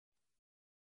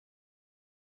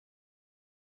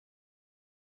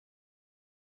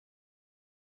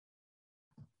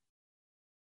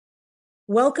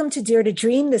Welcome to Dare to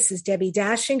Dream. This is Debbie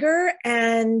Dashinger,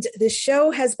 and the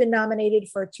show has been nominated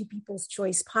for 2 People's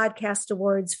Choice Podcast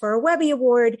Awards for a Webby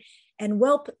Award, and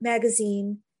Welp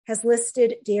Magazine has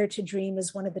listed Dare to Dream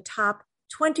as one of the top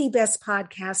 20 best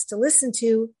podcasts to listen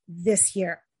to this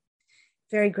year.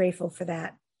 Very grateful for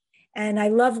that. And I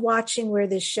love watching where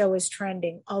this show is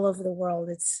trending all over the world.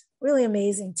 It's really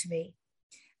amazing to me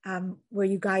where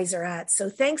you guys are at. So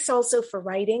thanks also for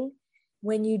writing.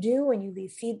 When you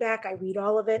leave feedback, I read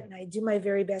all of it and I do my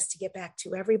very best to get back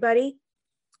to everybody.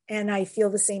 And I feel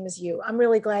the same as you. I'm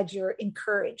really glad you're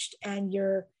encouraged and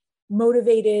you're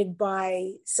motivated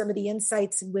by some of the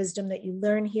insights and wisdom that you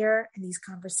learn here in these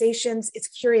conversations. It's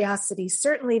curiosity,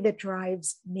 certainly, that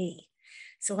drives me.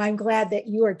 So I'm glad that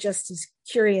you are just as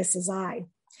curious as I.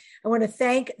 I want to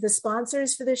thank the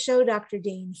sponsors for the show, Dr.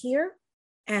 Dane Heer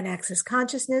and Access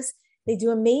Consciousness. They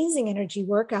do amazing energy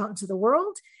work out into the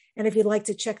world. And if you'd like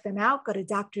to check them out, go to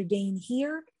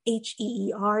drdaneheer,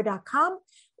 HEER.com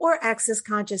or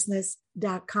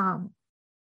accessconsciousness.com.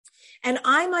 And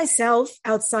I myself,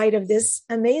 outside of this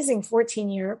amazing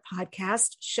 14-year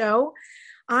podcast show,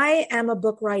 I am a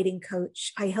book writing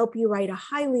coach. I help you write a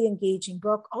highly engaging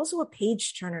book, also a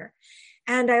page turner.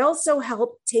 And I also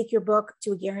help take your book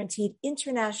to a guaranteed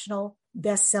international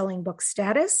best-selling book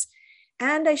status.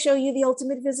 And I show you the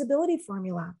ultimate visibility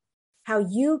formula, how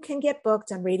you can get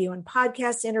booked on radio and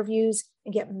podcast interviews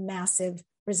and get massive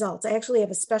results. I actually have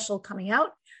a special coming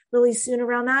out really soon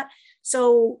around that.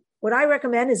 So what I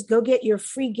recommend is go get your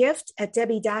free gift at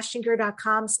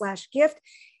debbiedashinger.com/gift.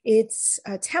 It's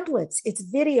templates, it's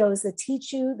videos that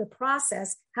teach you the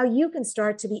process, how you can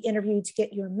start to be interviewed to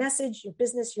get your message, your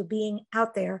business, your being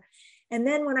out there. And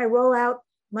then when I roll out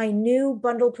my new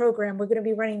bundle program, we're going to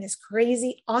be running this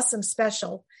crazy, awesome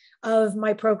special of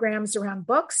my programs around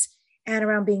books and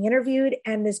around being interviewed.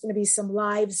 And there's going to be some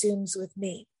live Zooms with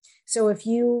me. So if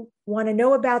you want to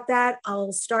know about that,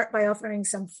 I'll start by offering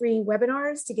some free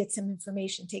webinars to get some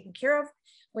information taken care of.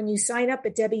 When you sign up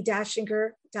at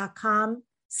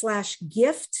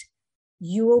debbiedashinger.com/gift,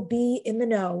 you will be in the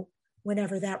know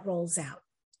whenever that rolls out.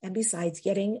 And besides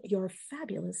getting your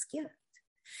fabulous gift,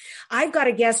 I've got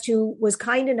a guest who was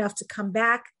kind enough to come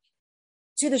back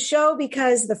to the show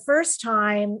because the first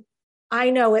time, I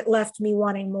know it left me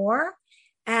wanting more,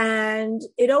 and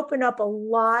it opened up a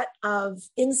lot of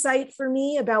insight for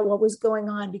me about what was going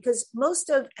on, because most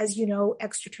of, as you know,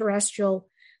 extraterrestrial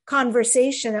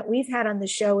conversation that we've had on the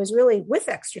show is really with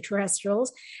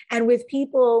extraterrestrials and with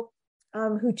people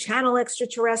who channel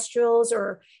extraterrestrials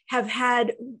or have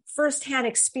had firsthand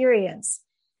experience.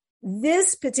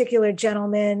 This particular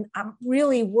gentleman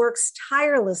really works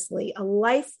tirelessly, a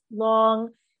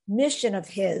lifelong mission of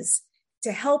his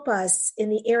to help us in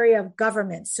the area of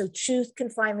government so truth can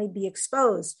finally be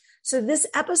exposed. So this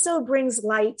episode brings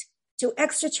light to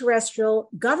extraterrestrial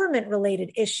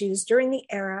government-related issues during the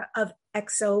era of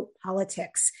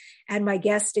exopolitics. And my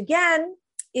guest again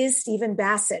is Stephen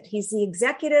Bassett. He's the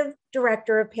executive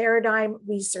director of Paradigm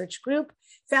Research Group,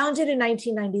 founded in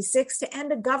 1996 to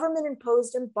end a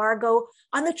government-imposed embargo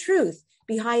on the truth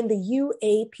behind the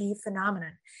UAP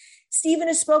phenomenon. Stephen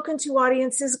has spoken to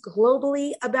audiences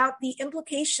globally about the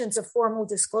implications of formal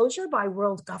disclosure by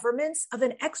world governments of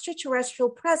an extraterrestrial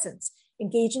presence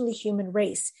engaging the human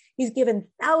race. He's given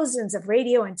thousands of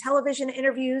radio and television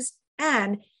interviews,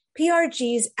 and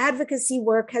PRG's advocacy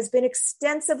work has been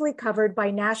extensively covered by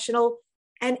national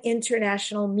and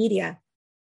international media.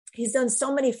 He's done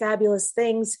so many fabulous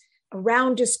things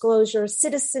around disclosure,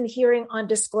 citizen hearing on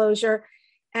disclosure,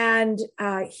 and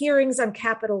hearings on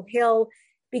Capitol Hill,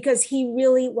 because he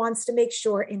really wants to make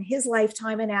sure in his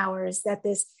lifetime and ours that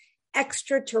this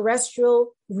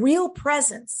extraterrestrial real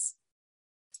presence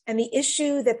and the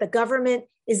issue that the government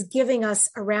is giving us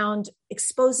around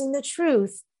exposing the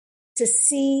truth, to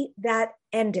see that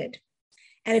ended.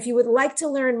 And if you would like to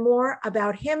learn more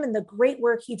about him and the great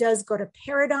work he does, go to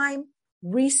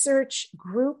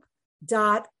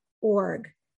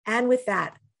paradigmresearchgroup.org. And with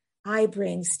that, I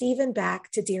bring Stephen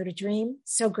back to Dare to Dream.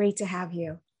 So great to have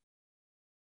you.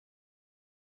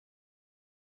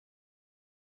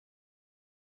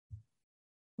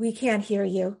 We can't hear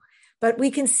you, but we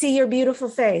can see your beautiful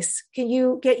face. Can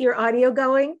you get your audio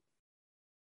going?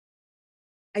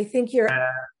 I think you're...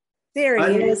 There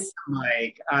he is.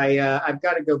 Mike, I've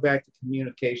got to go back to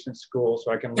communication school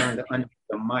so I can learn to unmute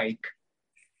the mic.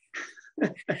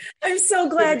 I'm so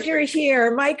glad you're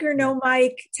here. Mic or no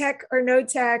mic, tech or no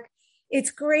tech.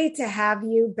 It's great to have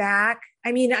you back.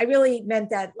 I mean, I really meant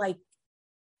that, like,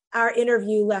 our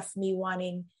interview left me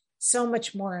wanting so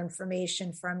much more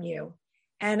information from you.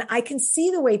 And I can see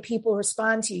the way people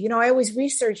respond to you. You know, I always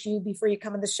research you before you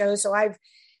come on the show. So I've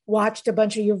watched a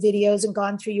bunch of your videos and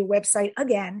gone through your website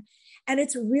again. And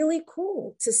it's really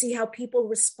cool to see how people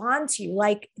respond to you.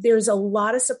 Like there's a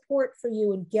lot of support for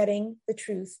you in getting the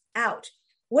truth out.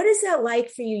 What is that like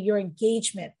for you, your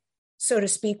engagement, so to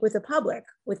speak, with the public,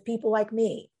 with people like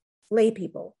me, lay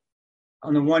people?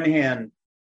 On the one hand,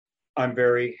 I'm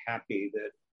very happy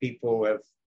that people have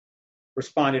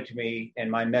responded to me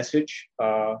and my message.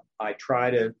 I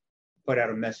try to put out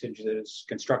a message that is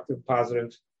constructive,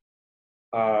 positive.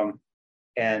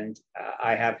 And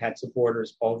I have had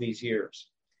supporters all these years.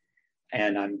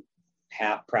 And I'm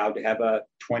proud to have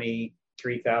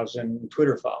 23,000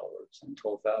 Twitter followers and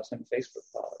 12,000 Facebook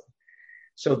followers.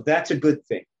 So that's a good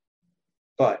thing.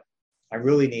 But I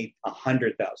really need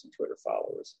 100,000 Twitter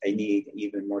followers. I need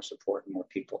even more support and more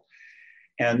people.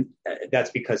 And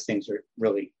that's because things are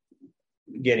really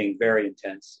getting very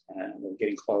intense and we're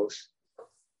getting close.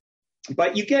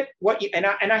 But you get what you, and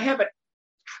I haven't,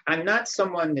 I'm not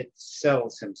someone that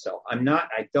sells himself. I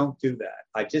don't do that.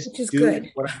 I just do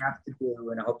good. What I have to do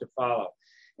and I hope to follow.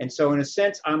 And so in a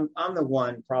sense, I'm the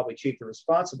one probably chiefly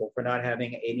responsible for not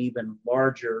having an even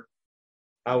larger,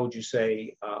 how would you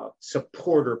say,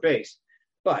 supporter base.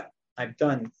 But I've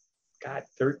done,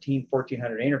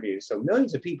 1,400 interviews. So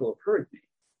millions of people have heard me.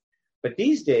 But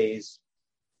these days,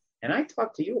 and I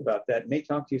talked to you about that, may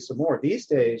talk to you some more. These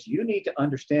days, you need to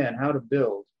understand how to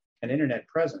build an internet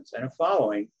presence and a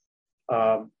following,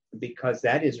 because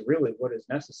that is really what is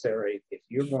necessary if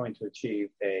you're going to achieve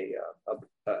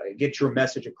get your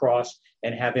message across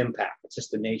and have impact. It's just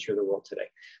the nature of the world today.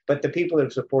 But the people that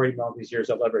have supported me all these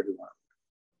years, I love everyone.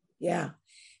 Yeah.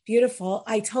 Beautiful.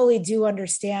 I totally do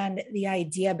understand the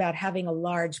idea about having a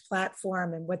large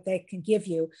platform and what they can give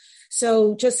you.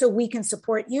 So just so we can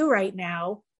support you right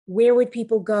now, where would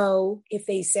people go if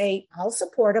they say, I'll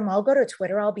support them, I'll go to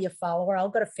Twitter, I'll be a follower, I'll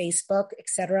go to Facebook,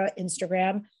 etc.,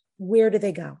 Instagram? Where do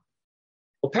they go?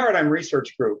 Well, Paradigm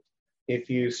Research Group, if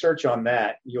you search on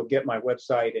that, you'll get my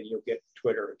website and you'll get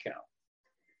Twitter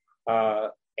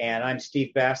account. And I'm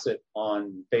Steve Bassett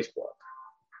on Facebook.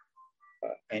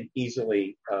 And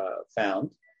easily found.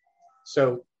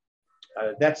 So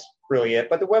that's really it.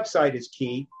 But the website is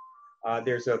key.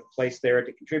 There's a place there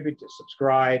to contribute, to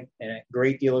subscribe, and a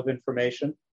great deal of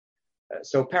information.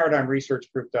 So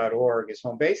paradigmresearchgroup.org is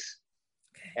home base.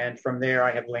 And from there,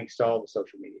 I have links to all the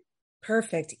social media.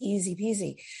 Perfect. Easy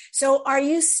peasy. So are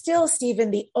you still,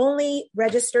 Stephen, the only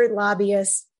registered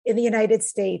lobbyist in the United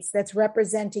States that's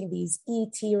representing these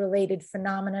ET-related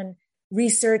phenomenon,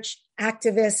 research,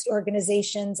 activist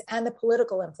organizations, and the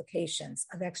political implications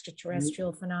of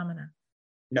extraterrestrial phenomena?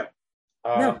 No.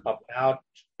 About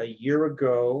a year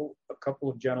ago, a couple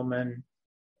of gentlemen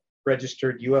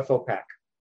registered UFO PAC.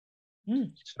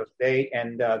 So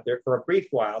for a brief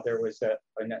while, there was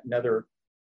another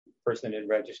person that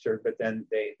registered, but then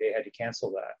they had to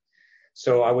cancel that.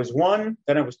 So I was one,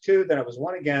 then I was two, then I was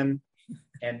one again,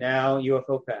 and now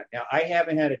UFO PAC. Now, I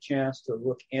haven't had a chance to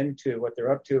look into what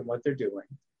they're up to and what they're doing.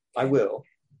 I will,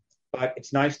 but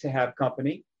it's nice to have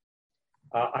company.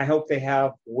 I hope they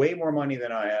have way more money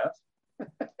than I have.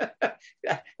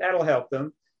 That'll help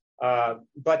them.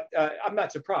 But I'm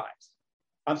not surprised.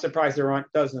 I'm surprised there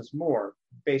aren't dozens more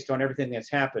based on everything that's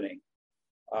happening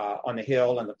on the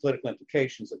Hill and the political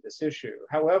implications of this issue.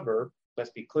 However,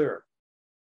 let's be clear.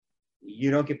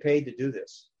 You don't get paid to do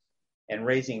this. And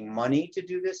raising money to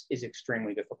do this is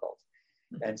extremely difficult.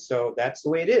 And so that's the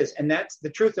way it is. And that's the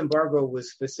truth embargo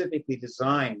was specifically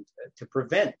designed to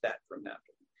prevent that from happening.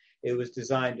 It was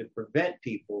designed to prevent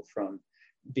people from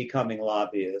becoming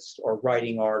lobbyists or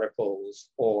writing articles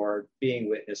or being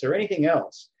witness or anything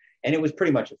else. And it was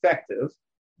pretty much effective.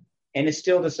 And it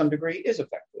still, to some degree, is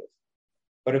effective.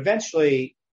 But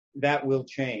eventually, that will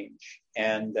change,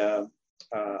 and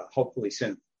hopefully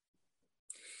soon.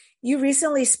 You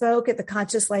recently spoke at the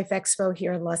Conscious Life Expo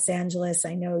here in Los Angeles.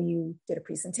 I know you did a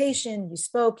presentation, you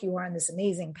spoke, you were on this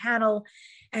amazing panel,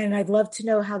 and I'd love to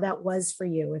know how that was for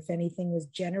you, if anything was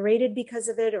generated because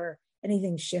of it or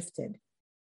anything shifted.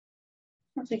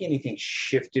 I don't think anything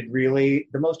shifted, really.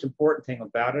 The most important thing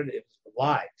about it, it was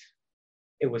live.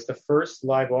 It was the first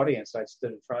live audience I'd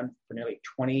stood in front for nearly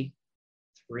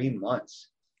 23 months.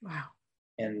 Wow.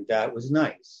 And that was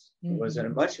nice. It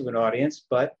wasn't much of an audience,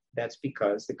 but that's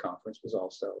because the conference was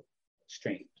also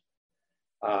streamed.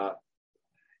 The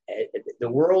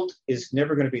world is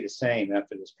never going to be the same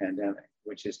after this pandemic,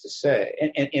 which is to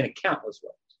say, and in countless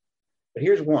ways. But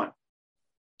here's one.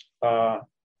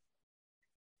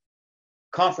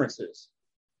 Conferences,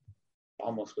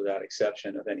 almost without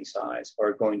exception of any size,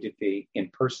 are going to be in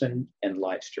person and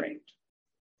live streamed.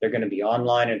 They're going to be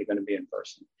online and they're going to be in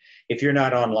person. If you're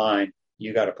not online,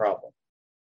 you got a problem.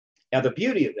 Now, the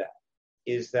beauty of that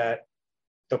is that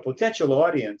the potential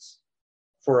audience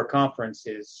for a conference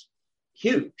is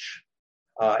huge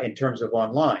in terms of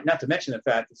online, not to mention the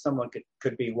fact that someone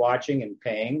could be watching and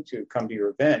paying to come to your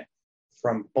event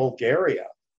from Bulgaria,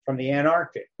 from the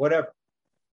Antarctic, whatever.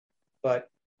 But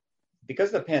because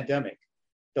of the pandemic,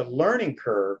 the learning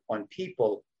curve on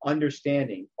people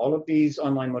understanding all of these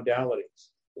online modalities,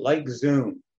 like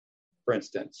Zoom, for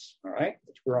instance, all right,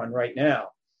 which we're on right now,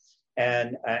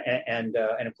 and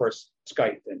of course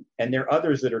Skype, and there are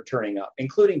others that are turning up,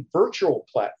 including virtual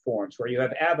platforms where you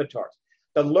have avatars.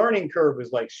 The learning curve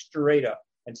is like straight up,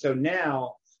 and so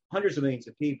now hundreds of millions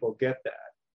of people get that.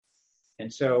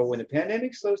 And so when the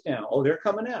pandemic slows down, they're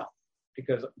coming out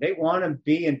because they want to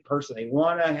be in person. They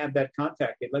want to have that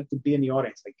contact. They'd like to be in the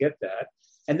audience. I get that,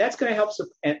 and that's going to help.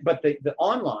 But the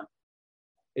online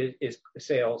is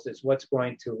sales is what's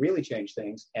going to really change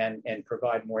things and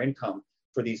provide more income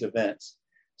for these events.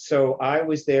 So I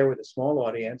was there with a small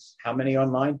audience. How many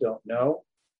online? Don't know,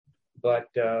 but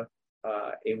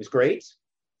it was great.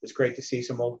 It was great to see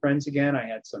some old friends again. I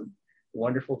had some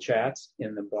wonderful chats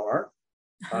in the bar.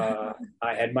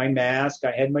 I had my mask.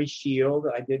 I had my shield.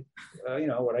 I did,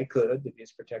 what I could to be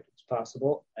as protected as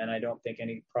possible. And I don't think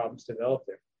any problems developed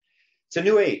there. It's a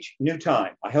new age, new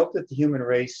time. I hope that the human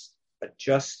race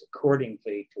adjusts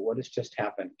accordingly to what has just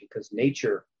happened, because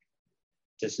nature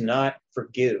does not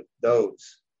forgive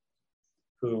those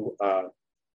who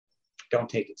don't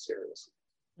take it seriously.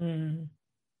 Mm.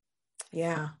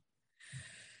 Yeah.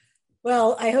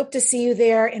 Well, I hope to see you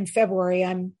there in February.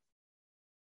 I'm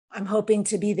hoping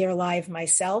to be there live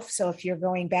myself. So if you're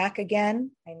going back again,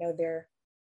 I know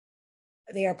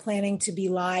they are planning to be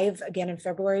live again in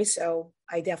February. So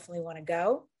I definitely want to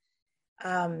go.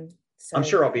 So I'm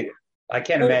sure I'll be there. I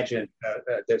can't imagine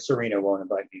that Serena won't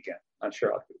invite me again. I'm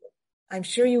sure I'll be there. I'm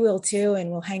sure you will too.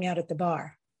 And we'll hang out at the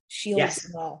bar. Shields yes,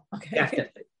 and all. Okay.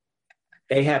 Definitely.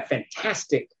 They have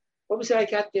fantastic, what was it I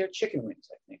got there? Chicken wings,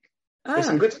 I think. There's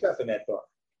some good stuff in that bar.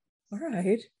 All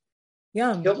right.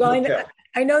 Yum. Hilton Well,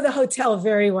 I know the hotel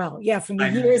very well. Yeah, from the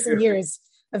years and years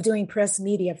of doing press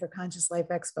media for Conscious Life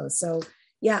Expo. So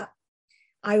yeah,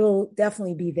 I will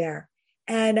definitely be there.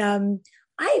 And I'm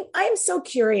so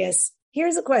curious.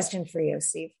 Here's a question for you,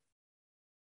 Steve.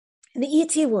 In the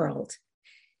ET world,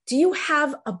 do you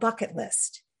have a bucket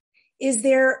list? Is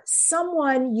there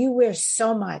someone you wish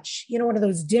so much, one of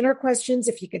those dinner questions,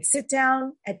 if you could sit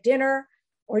down at dinner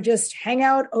or just hang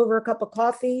out over a cup of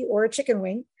coffee or a chicken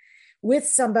wing with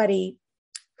somebody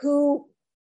who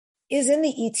is in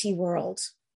the ET world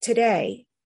today,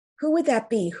 who would that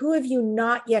be? Who have you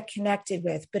not yet connected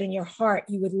with, but in your heart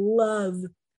you would love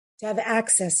to have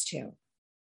access to?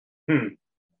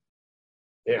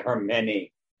 There are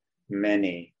many,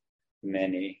 many,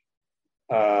 many.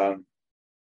 I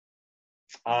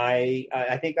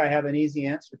think I have an easy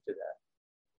answer to that.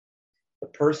 The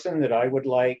person that I would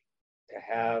like to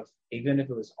have, even if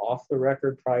it was off the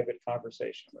record, private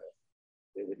conversation with,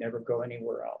 they would never go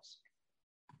anywhere else.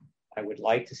 I would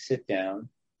like to sit down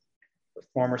with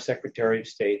former Secretary of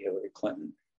State Hillary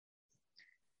Clinton,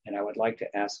 and I would like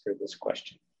to ask her this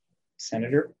question.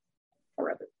 Senator, or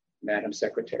rather, Madam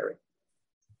Secretary,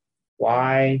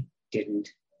 why didn't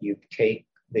you take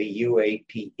the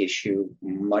UAP issue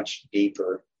much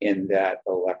deeper in that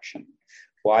election?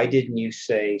 Why didn't you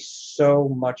say so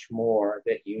much more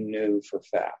that you knew for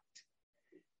fact?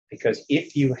 Because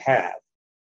if you had,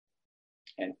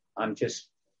 and I'm just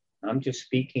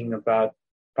speaking about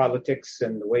politics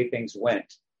and the way things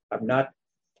went. I'm not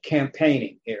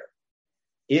campaigning here.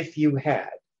 If you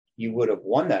had, you would have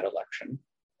won that election,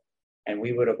 and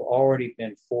we would have already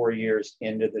been 4 years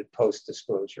into the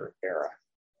post-disclosure era.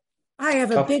 I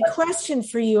have a big question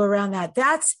for you around that.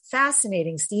 That's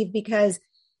fascinating, Steve, because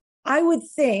I would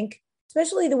think,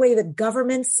 especially the way the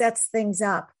government sets things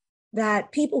up,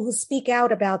 that people who speak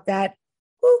out about that,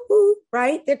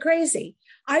 right? They're crazy.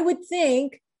 I would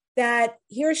think that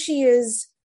here she is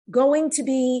going to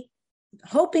be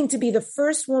hoping to be the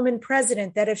first woman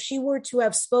president, that if she were to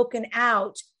have spoken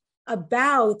out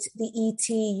about the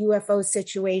ET UFO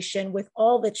situation with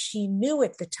all that she knew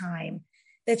at the time,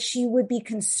 that she would be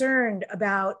concerned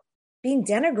about being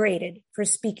denigrated for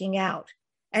speaking out.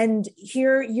 And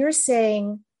here you're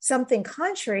saying something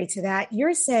contrary to that.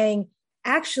 You're saying,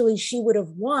 actually, she would have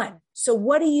won. So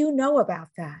what do you know about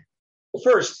that? Well,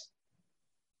 first,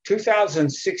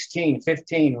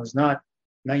 2016-15 was not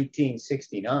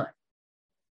 1969.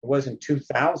 It wasn't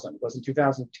 2000. It wasn't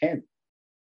 2010.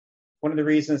 One of the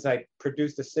reasons I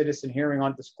produced a citizen hearing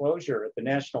on disclosure at the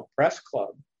National Press Club,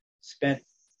 spent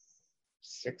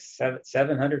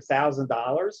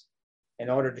 $700,000 in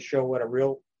order to show what a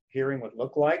real hearing would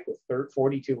look like with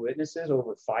 42 witnesses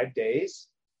over 5 days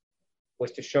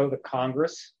was to show the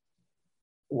Congress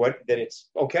that it's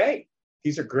okay.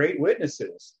 These are great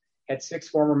witnesses. Had 6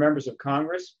 former members of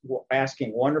Congress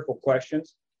asking wonderful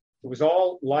questions. It was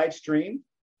all live streamed.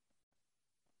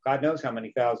 God knows how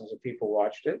many thousands of people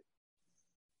watched it.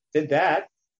 Did that.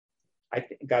 I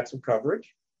got some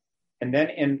coverage. And then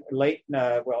in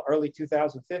early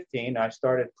 2015, I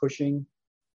started pushing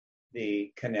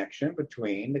the connection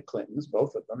between the Clintons,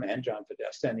 both of them, and John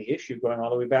Podesta, and the issue going all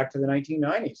the way back to the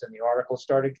 1990s. And the articles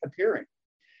started appearing.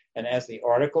 And as the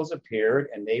articles appeared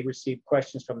and they received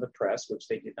questions from the press, which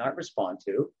they did not respond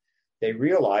to, they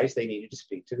realized they needed to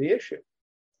speak to the issue.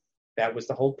 That was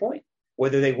the whole point,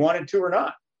 whether they wanted to or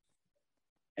not.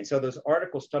 And so those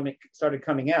articles started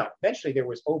coming out. Eventually, there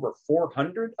was over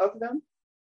 400 of them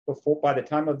by the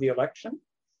time of the election.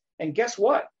 And guess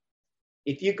what?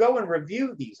 If you go and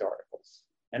review these articles,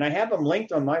 and I have them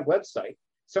linked on my website,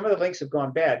 some of the links have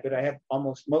gone bad, but I have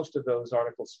almost most of those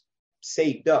articles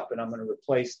saved up, and I'm going to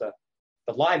replace the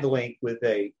live link with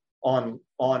a server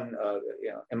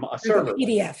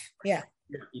PDF. Yeah.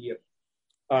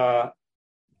 PDF.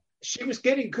 She was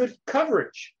getting good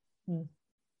coverage.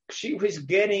 She was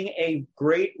getting a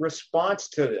great response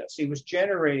to this. He was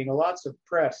generating lots of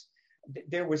press.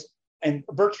 There was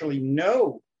virtually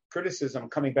no criticism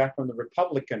coming back from the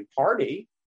Republican Party,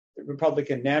 the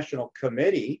Republican National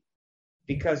Committee,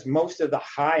 because most of the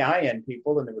high-end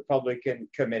people in the Republican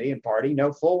Committee and Party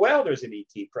know full well there's an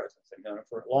ET presence. They've known it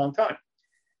for a long time.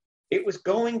 It was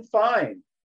going fine.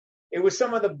 It was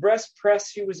some of the best press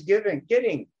she was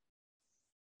getting.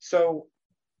 So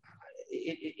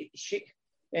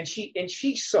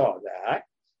she saw that,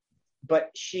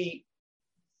 but she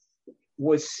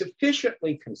was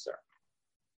sufficiently concerned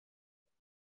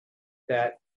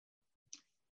that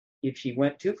if she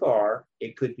went too far,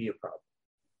 it could be a problem.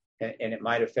 And it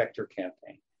might affect her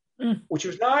campaign, which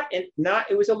was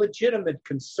it was a legitimate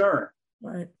concern.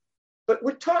 Right. But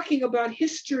we're talking about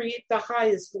history at the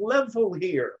highest level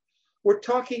here. We're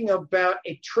talking about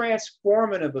a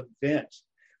transformative event.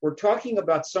 We're talking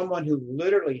about someone who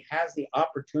literally has the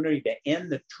opportunity to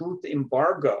end the truth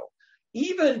embargo,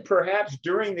 even perhaps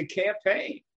during the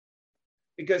campaign.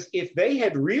 Because if they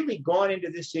had really gone into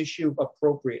this issue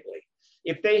appropriately,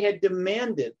 if they had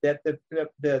demanded that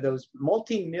those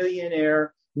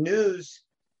multimillionaire news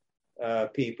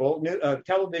people,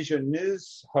 television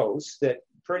news hosts that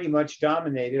pretty much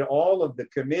dominated all of the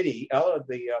committee, all of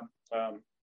the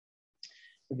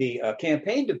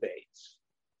campaign debates,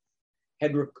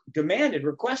 had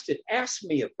requested, asked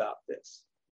me about this,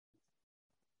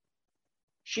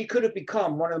 she could have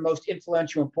become one of the most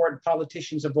influential, important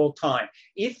politicians of all time.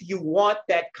 If you want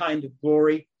that kind of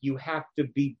glory, you have to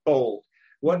be bold.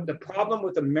 What the problem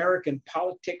with American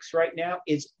politics right now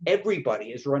is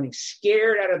everybody is running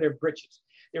scared out of their britches.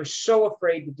 They're so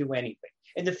afraid to do anything.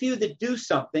 And the few that do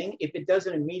something, if it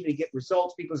doesn't immediately get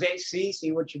results, people say, hey,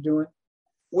 see what you're doing?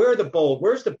 Where are the bold?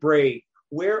 Where's the brave?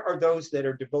 Where are those that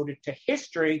are devoted to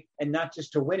history and not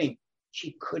just to winning?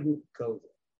 She couldn't go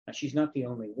there. Now, she's not the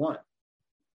only one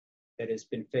that has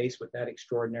been faced with that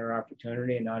extraordinary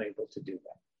opportunity and not able to do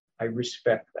that. I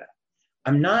respect that.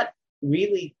 I'm not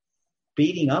really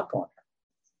beating up on her.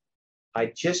 I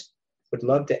just would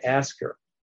love to ask her,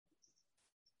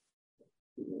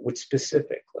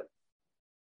 specifically,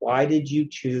 why did you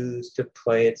choose to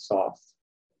play it soft?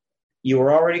 You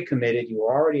were already committed. You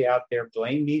were already out there.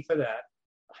 Blame me for that.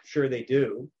 I'm sure they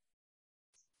do.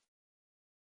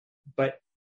 But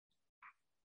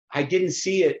I didn't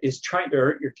see it as trying to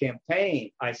hurt your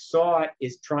campaign. I saw it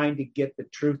as trying to get the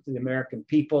truth to the American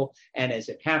people. And as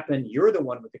it happened, you're the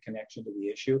one with the connection to the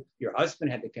issue. Your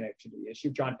husband had the connection to the issue.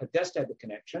 John Podesta had the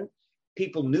connection.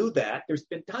 People knew that. There's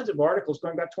been tons of articles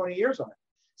going back 20 years on it.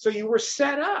 So you were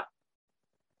set up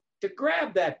to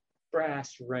grab that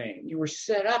brass ring. You were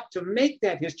set up to make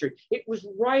that history. It was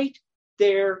right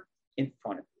there in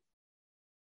front of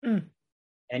you.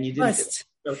 And you didn't.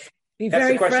 Must be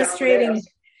very frustrating.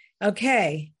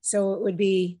 Okay, so it would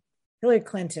be Hillary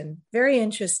Clinton. Very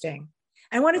interesting.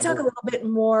 I want to talk a little bit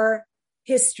more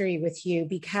history with you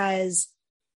because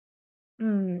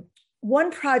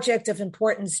one project of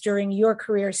importance during your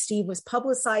career, Steve, was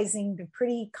publicizing the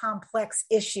pretty complex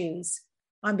issues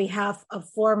on behalf of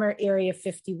former Area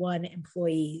 51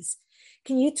 employees.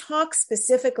 Can you talk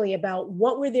specifically about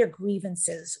what were their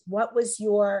grievances? What was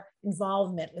your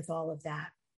involvement with all of that?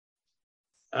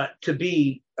 I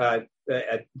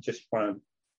just want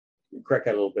to correct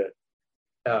that a little bit.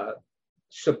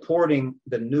 Supporting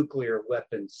the nuclear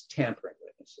weapons tampering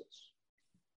witnesses.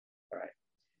 All right.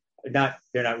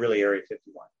 They're not really Area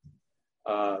 51.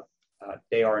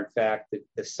 They are, in fact,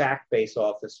 the SAC base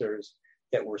officers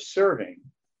that were serving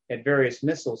at various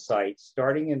missile sites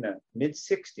starting in the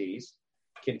mid-60s,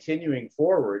 continuing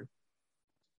forward,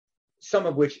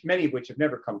 many of which have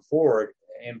never come forward,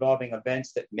 involving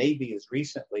events that may be as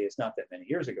recently as not that many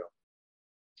years ago,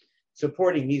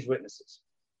 supporting these witnesses.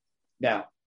 Now,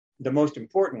 the most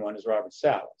important one is Robert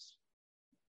Salas,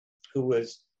 who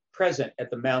was present at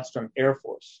the Malmstrom Air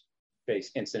Force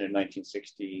Base incident in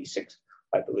 1966,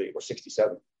 I believe, or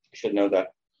 67. I should know that.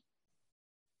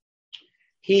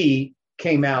 He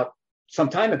came out some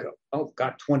time ago,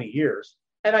 20 years,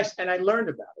 and I learned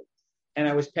about it, and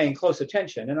I was paying close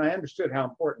attention, and I understood how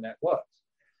important that was.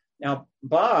 Now,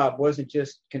 Bob wasn't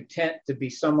just content to be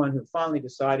someone who finally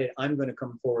decided, I'm going to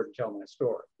come forward and tell my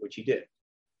story, which he did,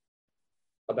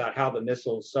 about how the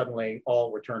missiles suddenly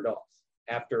all were turned off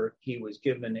after he was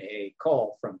given a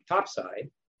call from topside,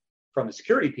 from the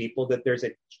security people, that there's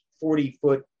a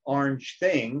 40-foot orange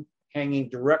thing hanging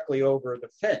directly over the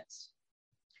fence.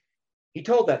 He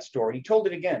told that story. He told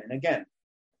it again and again.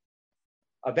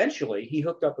 Eventually, he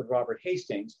hooked up with Robert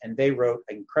Hastings, and they wrote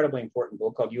an incredibly important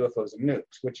book called UFOs and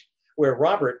Nukes, where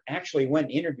Robert actually went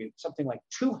and interviewed something like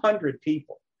 200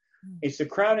 people. It's the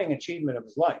crowning achievement of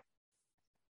his life.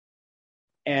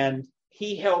 And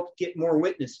he helped get more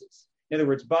witnesses. In other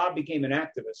words, Bob became an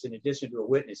activist in addition to a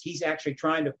witness. He's actually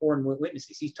trying to form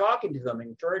witnesses. He's talking to them,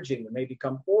 encouraging them, maybe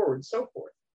come forward, and so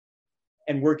forth,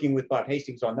 and working with Bob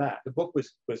Hastings on that. The book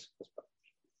was published.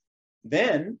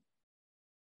 Then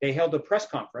they held a press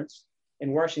conference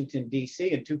in Washington,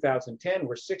 D.C. in 2010,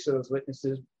 where 6 of those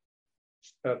witnesses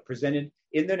presented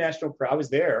in the national press. I was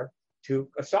there, to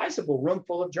a sizable room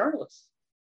full of journalists.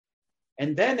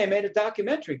 And then they made a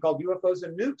documentary called UFOs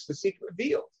and Nukes, The Secret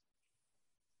Revealed.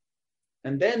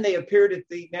 And then they appeared at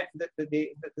the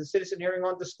citizen hearing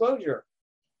on disclosure.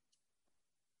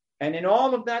 And in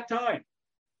all of that time,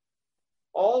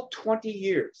 all 20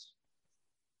 years,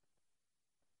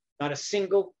 not a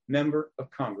single member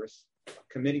of Congress, a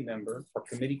committee member or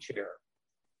committee chair,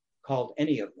 called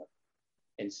any of them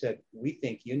and said, we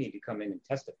think you need to come in and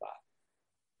testify.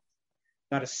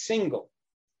 Not a single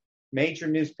major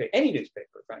newspaper, any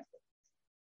newspaper, frankly,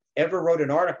 ever wrote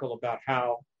an article about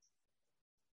how,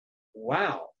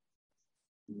 wow,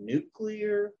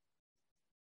 nuclear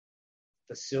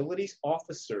facilities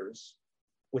officers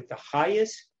with the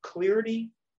highest clearances,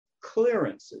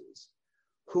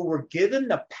 who were given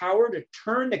the power to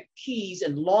turn the keys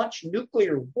and launch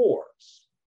nuclear wars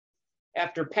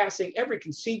after passing every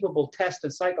conceivable test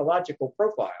and psychological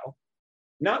profile,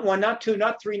 not 1, not 2,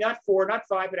 not 3, not 4, not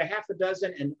 5, but a half a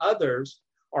dozen, and others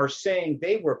are saying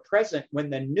they were present when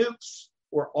the nukes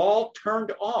were all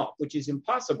turned off, which is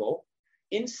impossible,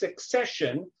 in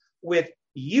succession with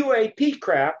UAP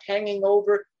craft hanging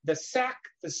over the SAC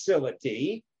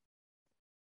facility.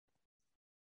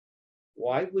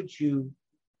 Why would you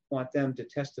want them to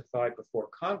testify before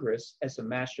Congress as a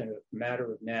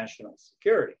matter of national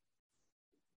security?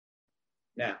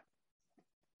 Now,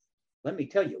 let me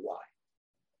tell you why.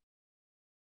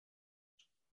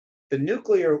 The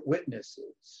nuclear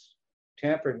witnesses,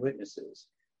 tampering witnesses,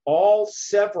 all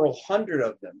several hundred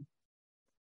of them,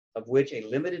 of which a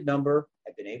limited number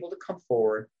have been able to come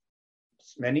forward,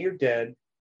 many are dead,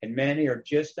 and many are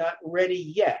just not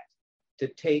ready yet to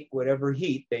take whatever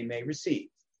heat they may receive.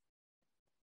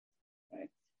 Right?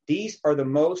 These are the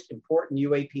most important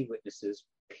UAP witnesses,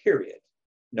 period.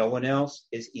 No one else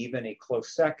is even a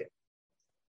close second.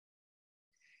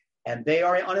 And they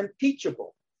are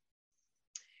unimpeachable.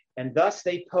 And thus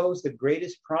they pose the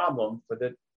greatest problem for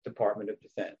the Department of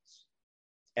Defense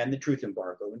and the truth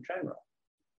embargo in general.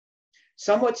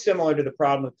 Somewhat similar to the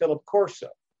problem of Philip Corso,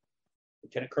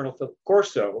 Lieutenant Colonel Philip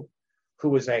Corso, who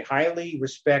was a highly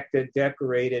respected,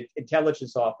 decorated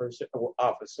intelligence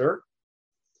officer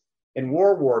in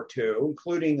World War II,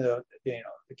 including the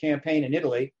campaign in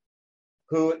Italy,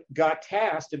 who got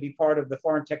tasked to be part of the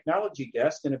Foreign Technology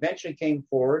Desk and eventually came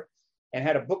forward and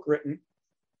had a book written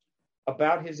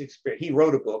about his experience. He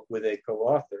wrote a book with a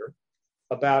co-author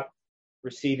about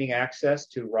receiving access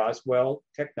to Roswell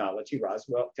technology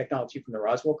from the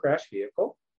Roswell crash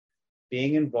vehicle,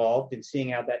 being involved in seeing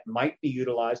how that might be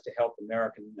utilized to help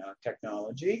American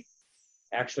technology,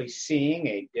 actually seeing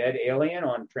a dead alien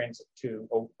on transit to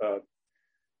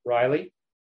O'Reilly,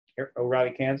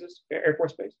 Kansas Air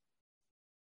Force Base.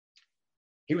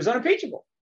 He was unimpeachable.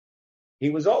 He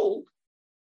was old,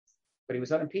 but he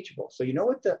was unimpeachable. So there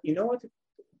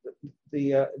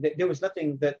was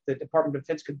nothing that the Department of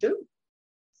Defense could do,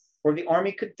 or the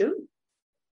Army could do.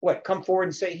 What, come forward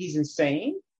and say he's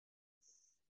insane?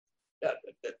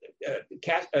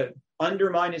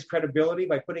 undermine his credibility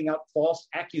by putting out false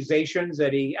accusations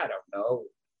that he, I don't know,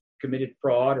 committed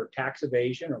fraud or tax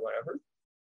evasion or whatever?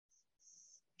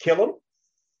 Kill him?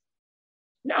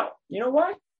 No. You know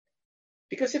why?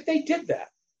 Because if they did that,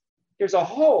 there's a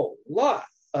whole lot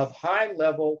of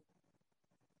high-level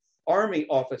Army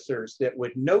officers that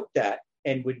would note that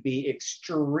and would be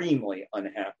extremely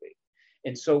unhappy.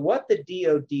 And so what the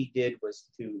DOD did was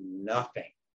do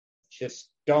nothing. Just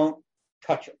don't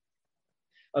touch them.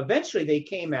 Eventually, they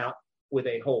came out with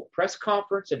a whole press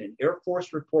conference and an Air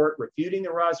Force report refuting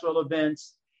the Roswell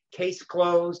events. Case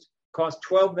closed. Cost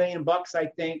 $12 million, I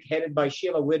think, headed by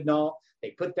Sheila Widnall.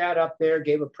 They put that up there,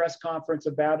 gave a press conference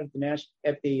about it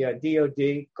at the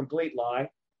DOD. Complete lie.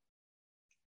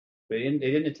 They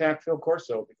didn't attack Phil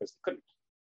Corso because they couldn't.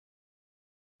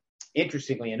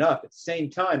 Interestingly enough, at the same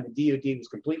time, the DOD was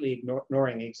completely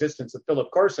ignoring the existence of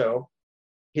Philip Corso.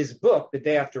 His book, The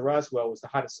Day After Roswell, was the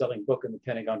hottest selling book in the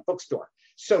Pentagon bookstore.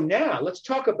 So now let's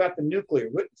talk about the nuclear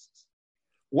witnesses.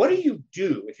 What do you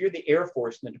do if you're the Air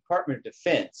Force and the Department of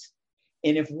Defense,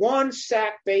 and if one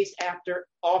SAC-based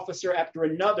officer after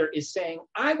another is saying,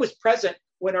 I was present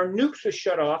when our nukes were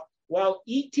shut off while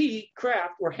ET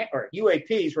craft or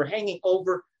UAPs were hanging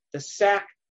over the SAC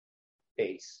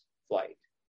base flight?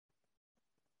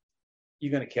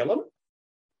 You going to kill them?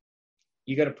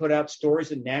 You got to put out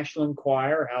stories in National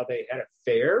Enquirer how they had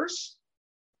affairs?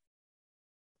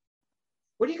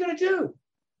 What are you going to do?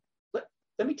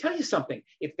 Let me tell you something.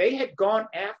 If they had gone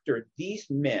after these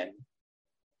men,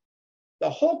 the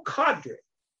whole cadre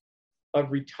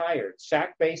of retired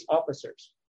SAC-based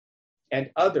officers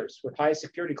and others with high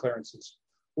security clearances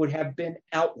would have been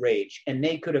outraged, and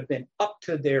they could have been up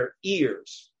to their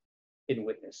ears in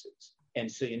witnesses.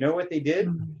 And so you know what they did?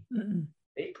 Mm-hmm.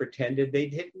 They pretended they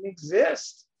didn't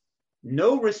exist.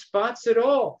 No response at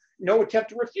all. No attempt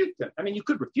to refute them. I mean, you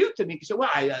could refute them. You could say, well,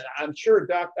 I'm sure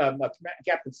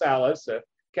Captain Salas,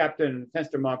 Captain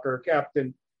Fenstermacher,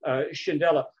 Captain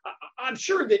Schindella, I'm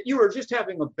sure that you were just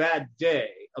having a bad day.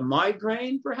 A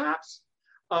migraine, perhaps?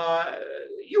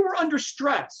 You were under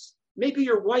stress. Maybe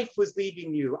your wife was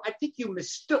leaving you. I think you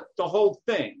mistook the whole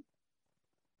thing.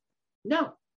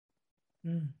 No.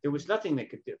 There was nothing they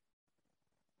could do.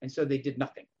 And so they did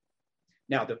nothing.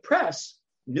 Now, the press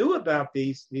knew about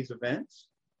these events.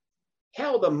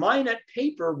 Hell, the Minot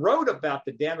paper wrote about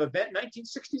the damn event in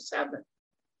 1967.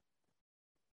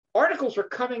 Articles were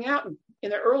coming out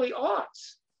in the early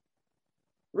aughts.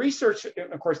 Research,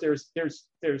 of course, there's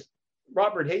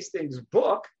Robert Hastings'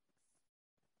 book.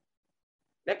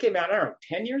 That came out, I don't know,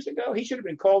 10 years ago. He should have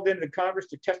been called into Congress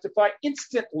to testify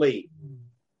instantly.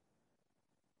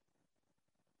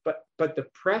 But the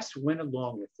press went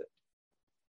along with it.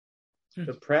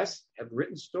 The press have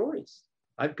written stories.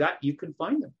 You can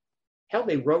find them. Hell,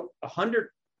 they wrote 100,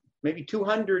 maybe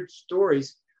 200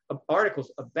 stories of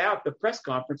articles about the press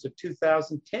conference of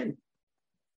 2010.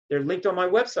 They're linked on my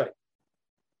website.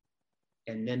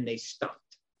 And then they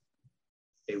stopped.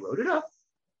 They wrote it up.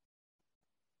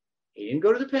 He didn't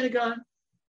go to the Pentagon.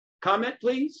 Comment,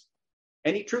 please.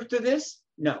 Any truth to this?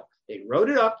 No. They wrote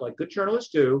it up like good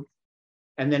journalists do.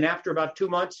 And then after about 2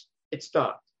 months, it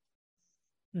stopped.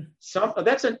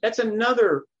 That's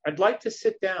another. I'd like to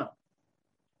sit down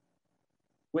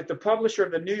with the publisher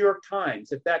of the New York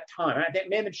Times at that time. I think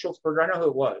Maynard Schultzberger, I know who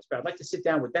it was, but I'd like to sit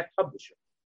down with that publisher.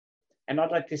 And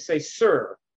I'd like to say,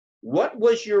 sir, what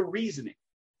was your reasoning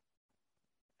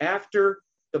after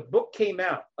the book came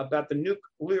out about the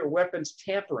nuclear weapons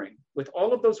tampering with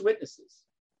all of those witnesses,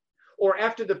 or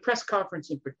after the press conference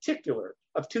in particular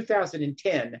of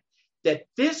 2010, that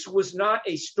this was not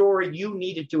a story you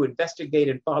needed to investigate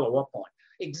and follow up on?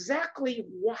 Exactly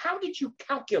how did you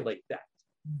calculate that?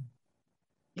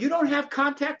 You don't have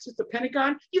contacts at the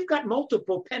Pentagon? You've got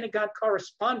multiple Pentagon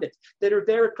correspondents that are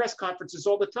there at press conferences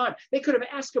all the time. They could have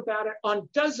asked about it on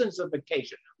dozens of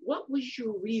occasions. What was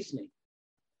your reasoning?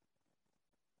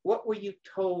 What were you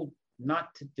told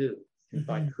not to do and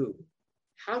by who?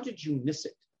 How did you miss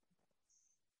it?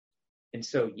 And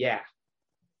so, yeah.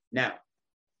 Now,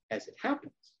 as it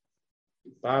happens,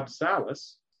 Bob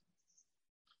Salas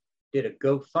did a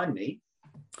GoFundMe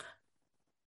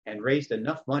and raised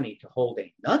enough money to hold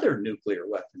another nuclear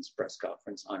weapons press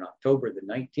conference on October the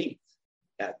 19th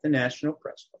at the National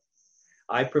Press Club.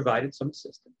 I provided some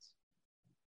assistance.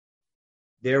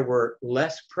 There were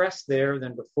less press there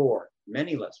than before,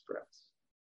 many less press.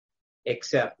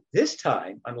 Except this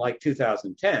time, unlike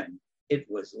 2010, it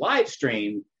was live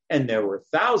streamed and there were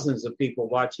thousands of people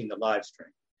watching the live stream.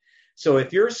 So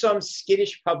if you're some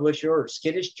skittish publisher or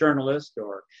skittish journalist,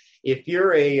 or if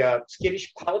you're a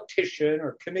skittish politician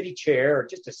or committee chair or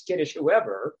just a skittish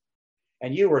whoever,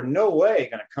 and you were no way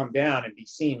going to come down and be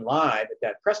seen live at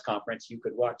that press conference. You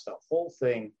could watch the whole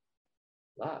thing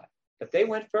live. But they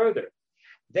went further.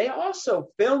 They also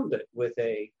filmed it with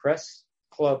a press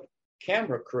club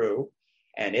camera crew,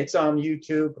 and it's on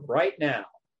YouTube right now.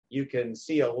 You can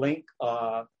see a link.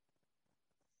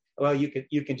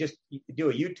 You can just do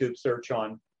a YouTube search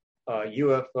on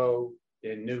UFO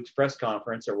in Nukes press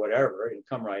conference or whatever. It'll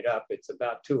come right up. It's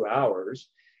about 2 hours.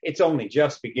 It's only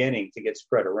just beginning to get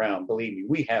spread around. Believe me,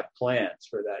 we have plans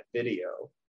for that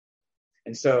video.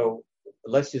 And so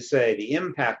let's just say the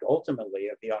impact ultimately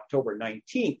of the October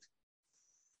 19th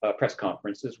press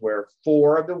conferences, where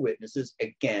 4 of the witnesses,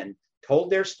 again,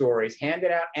 told their stories,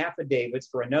 handed out affidavits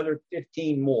for another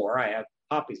 15 more. I have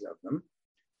copies of them.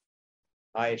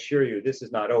 I assure you, this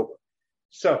is not over.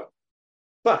 So,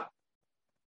 but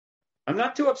I'm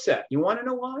not too upset. You want to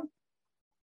know why?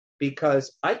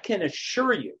 Because I can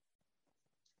assure you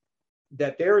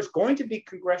that there is going to be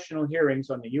congressional hearings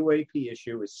on the UAP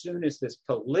issue as soon as this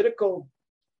political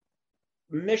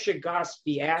Michigas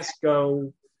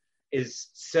fiasco is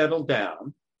settled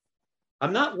down.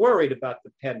 I'm not worried about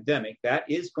the pandemic. That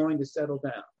is going to settle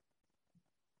down.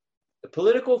 The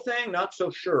political thing, not so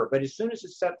sure. But as soon as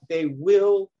it's set, they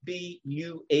will be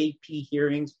UAP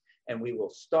hearings, and we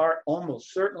will start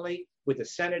almost certainly with the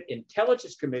Senate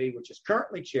Intelligence Committee, which is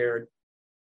currently chaired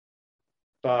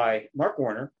by Mark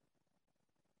Warner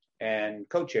and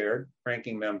co-chaired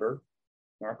ranking member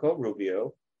Marco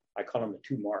Rubio. I call them the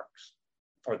 2 Marks,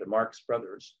 or the Marx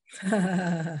brothers.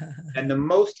 And the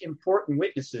most important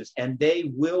witnesses, and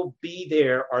they will be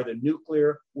there, are the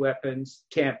nuclear weapons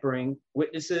tampering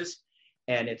witnesses.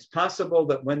 And it's possible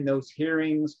that when those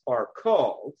hearings are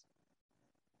called,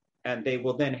 and they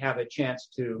will then have a chance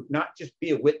to not just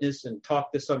be a witness and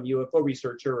talk to some UFO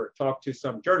researcher or talk to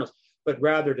some journalist, but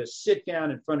rather to sit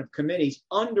down in front of committees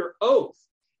under oath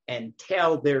and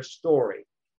tell their story.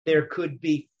 There could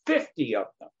be 50 of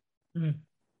them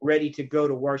ready to go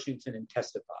to Washington and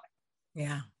testify.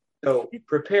 Yeah. So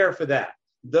prepare for that.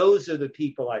 Those are the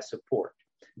people I support.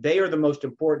 They are the most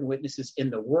important witnesses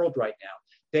in the world right now.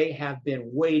 They have been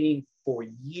waiting for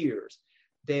years.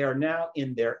 They are now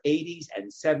in their 80s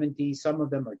and 70s. Some of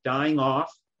them are dying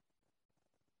off,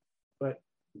 but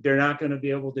they're not going to be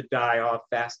able to die off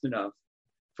fast enough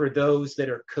for those that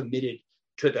are committed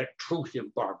to the truth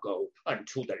embargo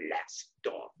until the last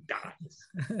dog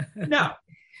dies. Now,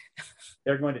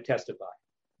 they're going to testify.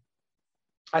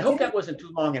 I hope that wasn't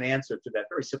too long an answer to that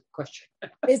very simple question.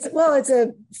 It's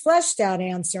a fleshed out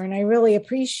answer, and I really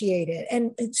appreciate it.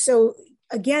 And so,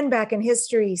 again, back in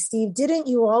history, Steve, didn't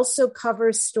you also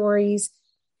cover stories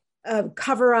of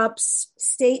cover-ups,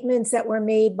 statements that were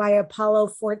made by Apollo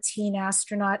 14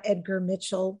 astronaut Edgar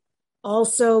Mitchell?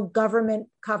 Also government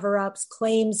cover-ups,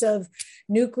 claims of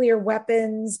nuclear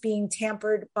weapons being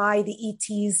tampered by the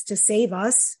ETs to save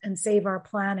us and save our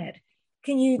planet.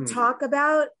 Can you talk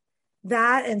about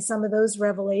that and some of those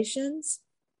revelations?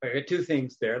 I got 2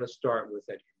 things there. Let's start with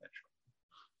Edgar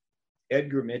Mitchell.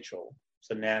 Edgar Mitchell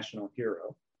is a national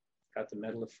hero, got the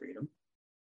Medal of Freedom.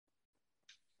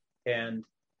 And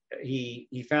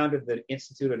he founded the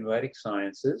Institute of Noetic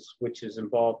Sciences, which is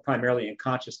involved primarily in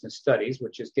consciousness studies,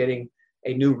 which is getting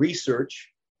a new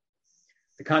research.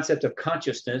 The concept of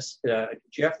consciousness, Dr.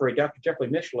 Jeffrey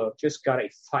Mishlow just got a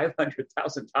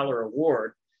 $500,000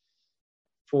 award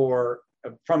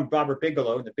from Robert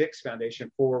Bigelow and the Bix Foundation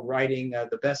for writing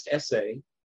the best essay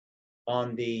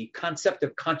on the concept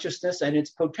of consciousness and its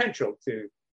potential to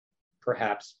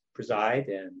perhaps preside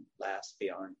and last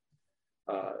beyond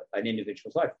an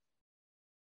individual's life.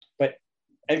 But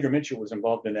Edgar Mitchell was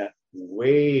involved in that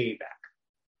way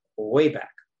back.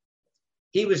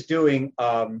 He was doing,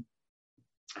 how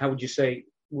would you say,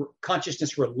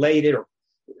 consciousness related or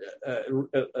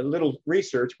a little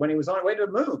research when he was on his way to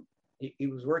the moon. He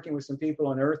was working with some people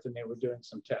on Earth and they were doing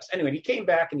some tests. Anyway, he came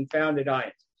back and he founded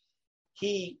IONS.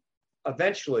 He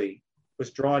eventually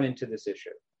was drawn into this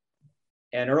issue.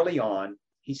 And early on,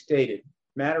 he stated,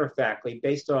 matter-of-factly,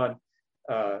 based on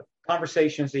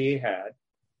conversations that he had,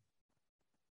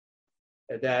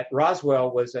 that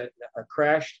Roswell was a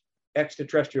crashed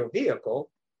extraterrestrial vehicle,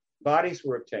 bodies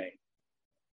were obtained.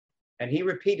 And he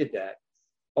repeated that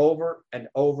over and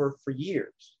over for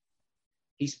years.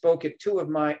 He spoke at 2 of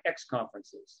my X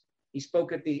conferences. He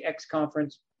spoke at the X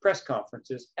conference press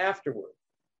conferences afterward.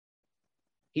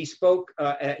 He spoke,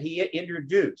 he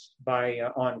introduced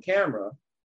on camera,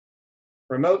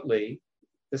 remotely,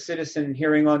 the citizen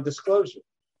hearing on disclosure.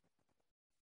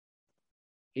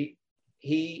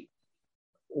 He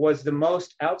was the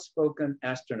most outspoken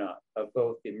astronaut of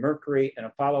both the Mercury and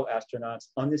Apollo astronauts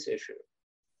on this issue.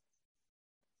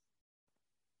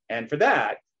 And for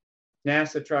that,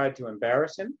 NASA tried to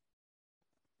embarrass him,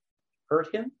 hurt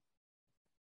him,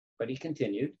 but he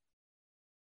continued.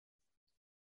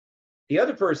 The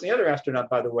other astronaut,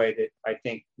 by the way, that I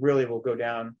think really will go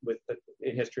down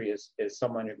in history is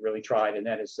someone who really tried, and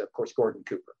that is, of course, Gordon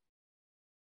Cooper.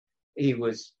 He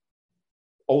was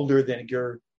older than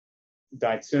Edgar,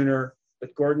 died sooner,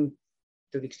 but Gordon,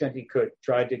 to the extent he could,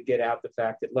 tried to get out the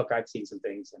fact that, look, I've seen some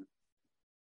things, and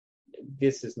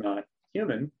this is not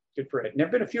human. Good for it. And there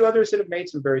have been a few others that have made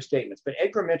some various statements, but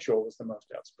Edgar Mitchell was the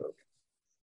most outspoken.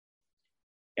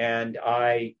 And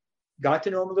I got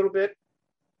to know him a little bit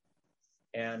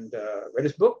and read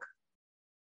his book.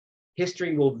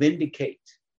 History will vindicate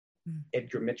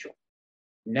Edgar Mitchell.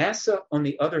 NASA, on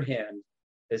the other hand,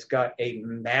 has got a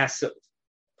massive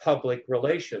public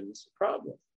relations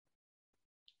problem.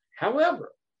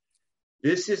 However,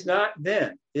 this is not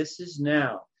then, this is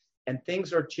now. And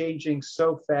things are changing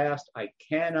so fast, I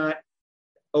cannot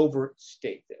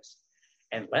overstate this.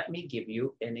 And let me give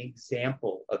you an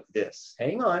example of this.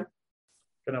 Hang on,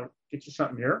 I'm gonna get you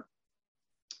something here.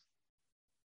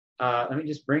 Let me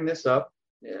just bring this up.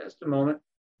 Just a moment.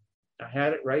 I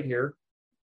had it right here.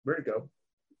 Where'd it go?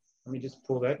 Let me just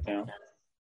pull that down.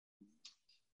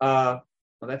 Well,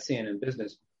 that's CNN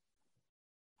Business.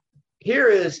 Here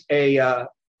is a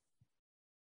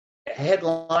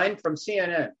headline from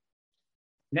CNN.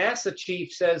 NASA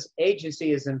chief says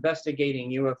agency is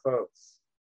investigating UFOs.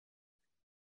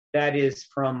 That is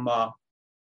from, I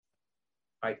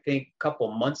think, a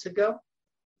couple months ago,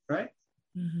 right?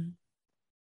 Mm-hmm.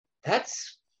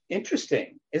 That's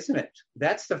interesting, isn't it?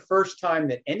 That's the first time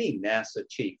that any NASA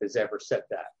chief has ever said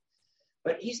that.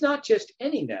 But he's not just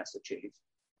any NASA chief.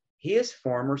 He is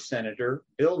former Senator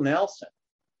Bill Nelson,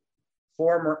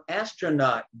 former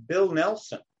astronaut Bill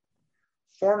Nelson,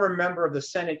 former member of the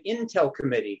Senate Intel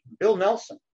Committee, Bill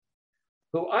Nelson,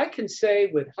 who I can say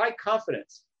with high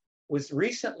confidence was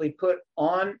recently put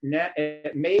on,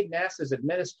 made NASA's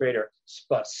administrator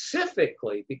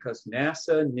specifically because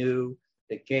NASA knew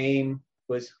the game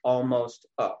was almost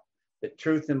up. The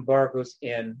truth embargo's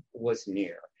end was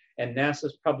near. And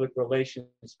NASA's public relations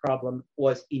problem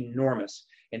was enormous.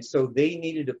 And so they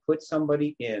needed to put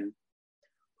somebody in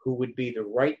who would be the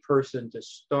right person to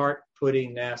start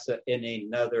putting NASA in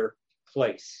another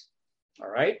place. All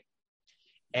right?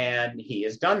 And he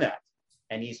has done that.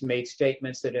 And he's made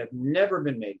statements that have never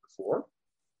been made before.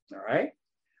 All right?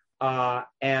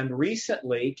 And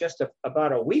recently, just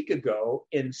about a week ago,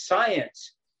 in Science.com,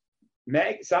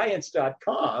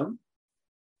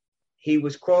 he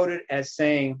was quoted as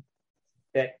saying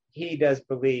that he does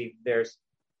believe there's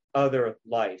other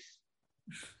life,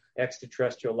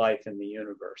 extraterrestrial life in the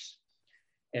universe.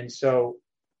 And so,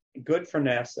 good for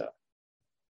NASA.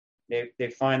 They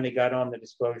finally got on the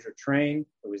disclosure train.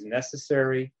 It was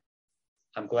necessary.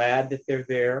 I'm glad that they're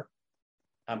there.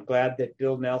 I'm glad that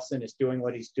Bill Nelson is doing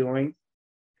what he's doing.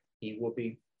 He will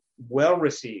be well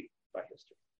received by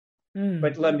history.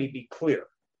 But let me be clear.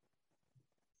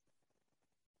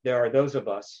 There are those of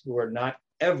us who are not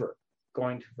ever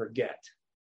going to forget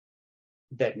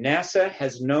that NASA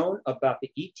has known about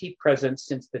the ET presence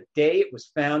since the day it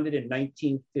was founded in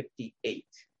 1958.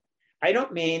 I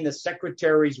don't mean the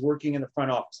secretaries working in the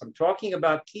front office. I'm talking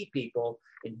about key people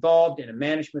involved in the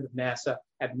management of NASA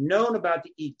have known about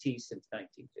the ET since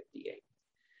 1958.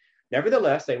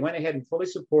 Nevertheless, they went ahead and fully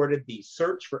supported the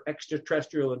search for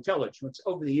extraterrestrial intelligence, which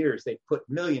over the years they put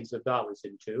millions of dollars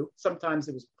into. Sometimes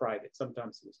it was private,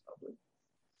 sometimes it was public.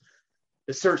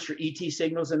 The search for ET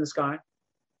signals in the sky,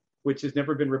 which has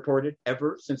never been reported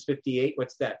ever since 58.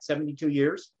 What's that, 72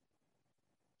 years?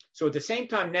 So at the same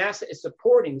time, NASA is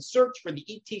supporting the search for the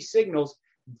ET signals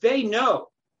they know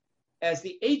as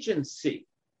the agency,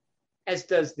 as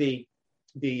does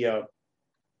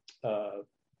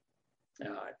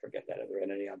I forget that other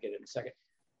entity. I'll get it in a second.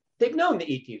 They've known the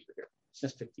ETs were here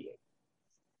since 58.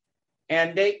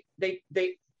 And they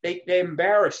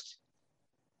embarrassed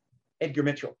Edgar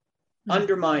Mitchell,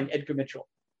 undermined Edgar Mitchell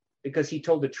because he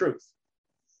told the truth.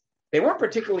 They weren't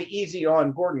particularly easy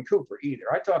on Gordon Cooper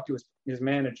either. I talked to his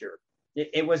manager.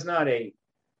 It was not a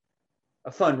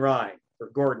fun ride for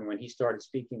Gordon when he started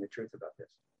speaking the truth about this.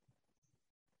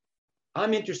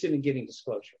 I'm interested in getting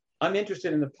disclosure. I'm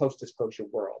interested in the post-disclosure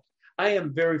world. I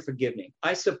am very forgiving.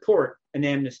 I support an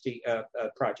amnesty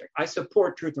project. I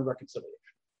support truth and reconciliation.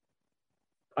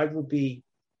 I will be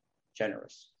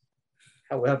generous.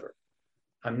 However,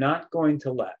 I'm not going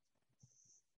to let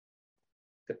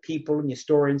the people and the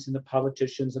historians and the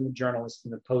politicians and the journalists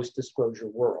in the post-disclosure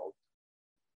world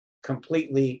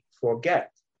completely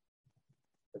forget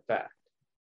the fact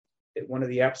that one of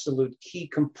the absolute key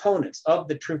components of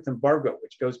the truth embargo,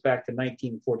 which goes back to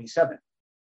 1947,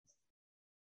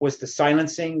 was the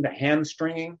silencing, the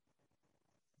hamstringing,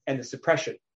 and the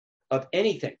suppression of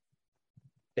anything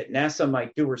that NASA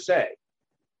might do or say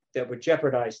that would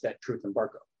jeopardize that truth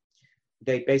embargo.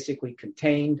 They basically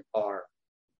contained our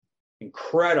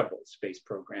incredible space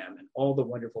program and all the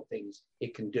wonderful things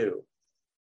it can do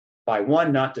by,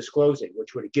 one, not disclosing,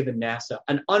 which would have given NASA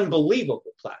an unbelievable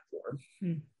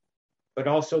platform, but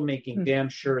also making damn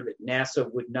sure that NASA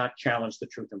would not challenge the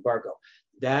truth embargo.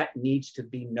 That needs to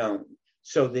be known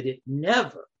so that it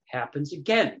never happens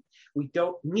again. We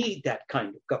don't need that kind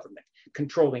of government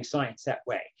controlling science that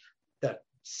way. The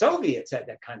Soviets had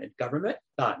that kind of government.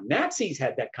 Nazis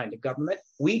had that kind of government.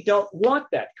 We don't want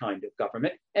that kind of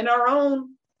government. In our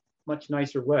own much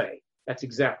nicer way, that's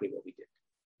exactly what we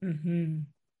did. Mm-hmm.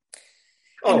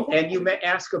 Oh, and you may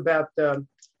ask about, the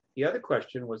other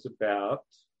question was about,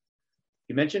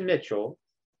 you mentioned Mitchell,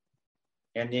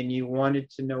 and then you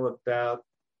wanted to know about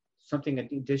something in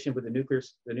addition with the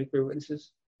nuclear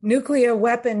witnesses? Nuclear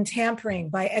weapon tampering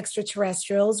by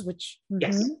extraterrestrials, which...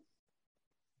 Yes.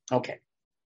 Okay.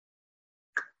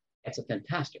 That's a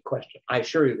fantastic question. I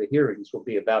assure you the hearings will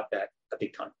be about that a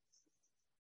big time.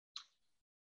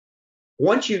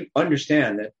 Once you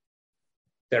understand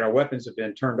that our weapons have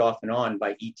been turned off and on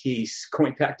by ETs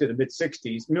going back to the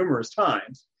mid-60s numerous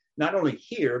times, not only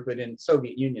here, but in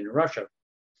Soviet Union and Russia,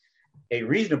 a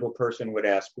reasonable person would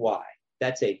ask why.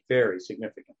 That's a very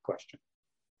significant question.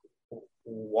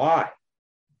 Why?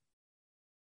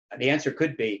 And the answer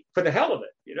could be, for the hell of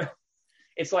it,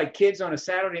 It's like kids on a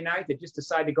Saturday night that just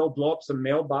decide to go blow up some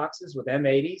mailboxes with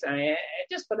M80s,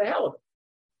 just for the hell of it.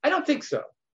 I don't think so.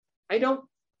 I don't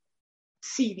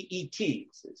see the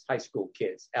ETs as high school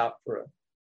kids out for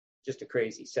just a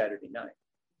crazy Saturday night.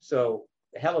 So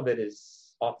the hell of it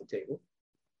is off the table.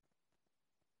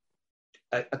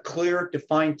 A clear,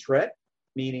 defined threat,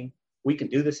 meaning we can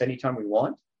do this anytime we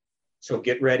want. So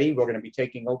get ready. We're going to be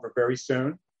taking over very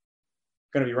soon.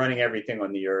 Going to be running everything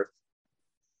on the earth.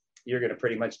 You're going to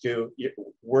pretty much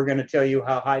we're going to tell you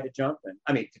how high to jump,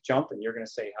 and you're going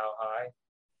to say how high.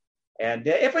 And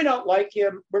if we don't like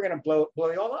you, we're going to blow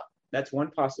you all up. That's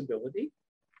one possibility.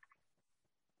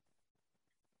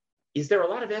 Is there a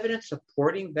lot of evidence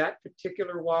supporting that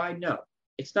particular why? No,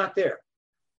 it's not there.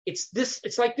 It's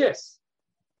like this.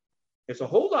 There's a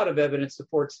whole lot of evidence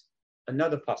supports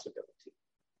another possibility.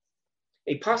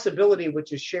 A possibility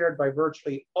which is shared by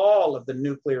virtually all of the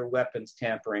nuclear weapons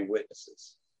tampering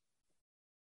witnesses.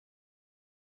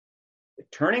 The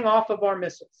turning off of our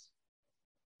missiles,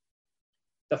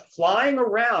 the flying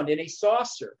around in a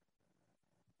saucer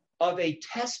of a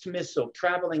test missile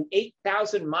traveling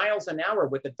 8,000 miles an hour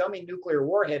with a dummy nuclear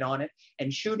warhead on it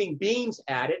and shooting beams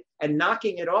at it and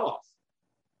knocking it off,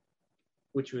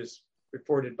 which was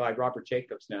reported by Robert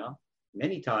Jacobs now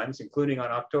many times, including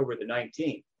on October the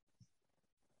 19th,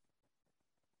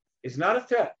 is not a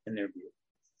threat in their view.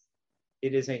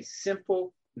 It is a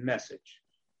simple message.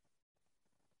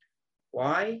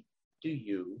 Why do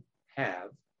you have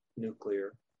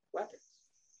nuclear weapons?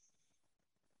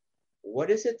 What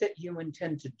is it that you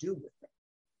intend to do with them?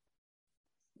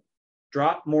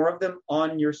 Drop more of them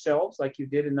on yourselves like you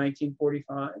did in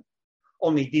 1945?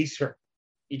 Only these are,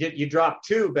 you dropped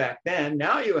 2 back then.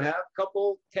 Now you have a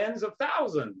couple tens of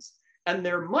thousands, and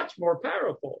they're much more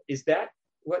powerful. Is that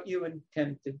what you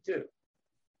intend to do?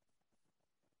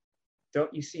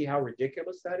 Don't you see how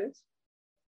ridiculous that is?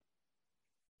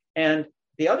 And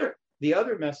the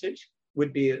other message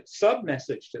would be a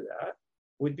sub-message to that,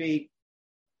 would be,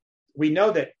 we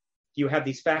know that you have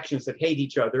these factions that hate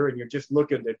each other and you're just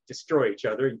looking to destroy each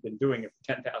other. You've been doing it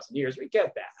for 10,000 years. We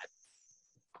get that.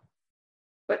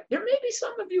 But there may be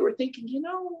some of you are thinking, it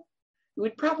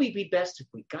would probably be best if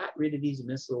we got rid of these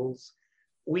missiles.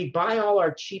 We buy all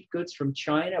our cheap goods from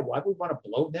China. Why would we want to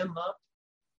blow them up?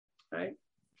 Right?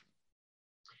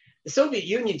 The Soviet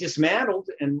Union dismantled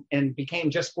and became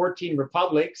just 14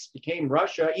 republics, became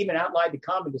Russia, even outlawed the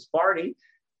Communist Party,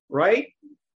 right?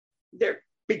 They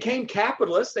became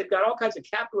capitalists. They've got all kinds of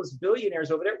capitalist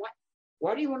billionaires over there.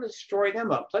 Why do you want to destroy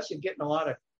them up? Plus, you're getting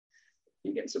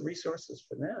some resources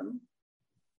for them.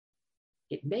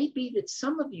 It may be that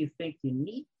some of you think you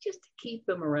need just to keep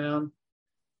them around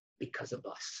because of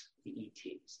us, the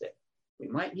ETs, that we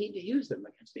might need to use them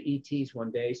against the ETs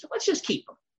one day. So let's just keep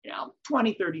them,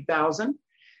 20, 30,000.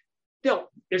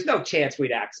 There's no chance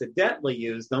we'd accidentally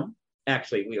use them.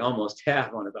 Actually, we almost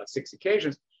have on about 6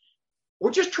 occasions.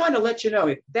 We're just trying to let you know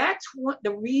if that's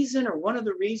the reason or one of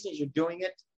the reasons you're doing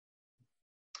it,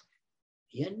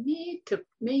 you need to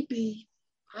maybe,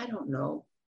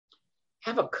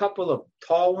 have a couple of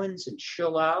tall ones and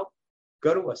chill out.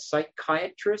 Go to a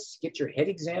psychiatrist, get your head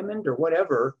examined or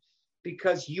whatever,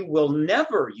 because you will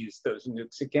never use those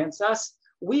nukes against us.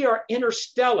 We are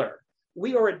interstellar.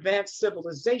 We are advanced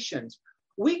civilizations.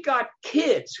 We got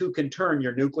kids who can turn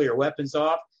your nuclear weapons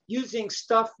off using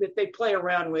stuff that they play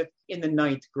around with in the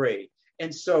 9th grade.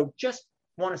 And so just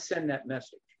want to send that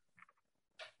message.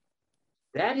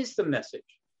 That is the message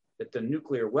that the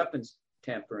nuclear weapons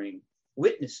tampering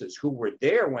witnesses who were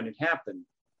there when it happened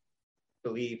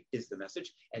believe is the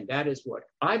message. And that is what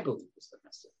I believe is the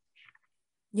message.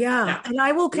 Yeah, now, and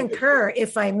I will concur,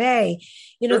 if I may.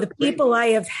 You know, the people I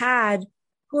have had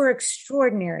who are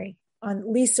extraordinary,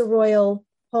 on Lisa Royal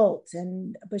Holt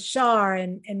and Bashar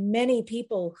and many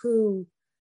people who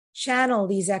channel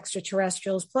these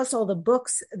extraterrestrials, plus all the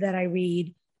books that I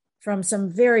read from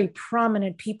some very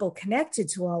prominent people connected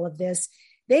to all of this.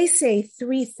 They say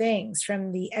 3 things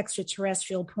from the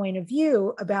extraterrestrial point of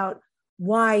view about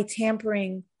why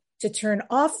tampering to turn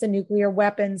off the nuclear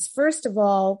weapons. First of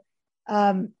all,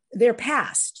 their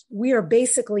past. We are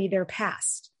basically their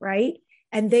past, right?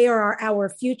 And they are our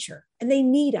future. And they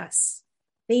need us.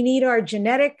 They need our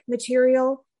genetic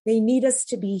material. They need us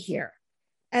to be here.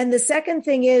 And the second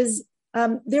thing is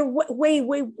they're way,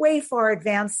 way, way far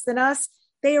advanced than us.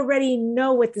 They already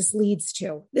know what this leads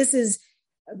to. This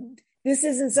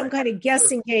isn't some kind of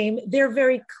guessing game. They're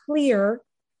very clear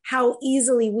how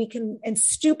easily we can, and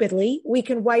stupidly, we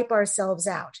can wipe ourselves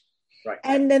out. Right.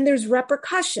 And then there's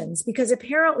repercussions, because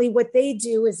apparently what they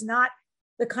do is not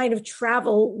the kind of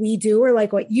travel we do, or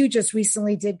like what you just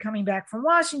recently did coming back from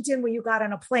Washington, where you got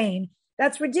on a plane.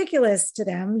 That's ridiculous to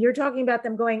them. You're talking about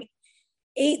them going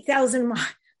 8,000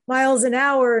 miles an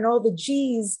hour and all the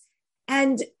G's.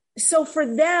 And so for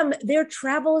them, their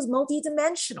travel is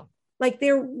multidimensional. Like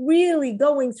they're really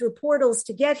going through portals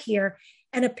to get here.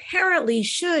 And apparently,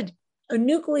 should a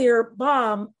nuclear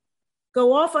bomb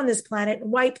go off on this planet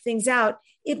and wipe things out,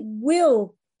 it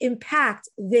will impact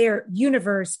their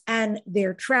universe and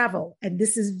their travel. And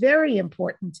this is very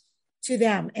important to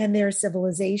them and their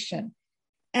civilization.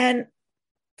 And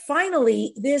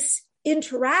finally, this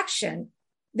interaction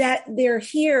that they're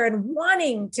here and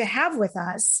wanting to have with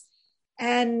us,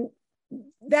 and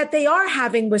that they are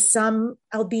having with some,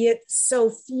 albeit so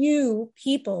few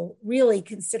people, really,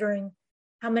 considering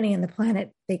how many on the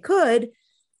planet they could.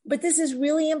 But this is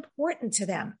really important to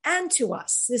them and to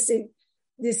us,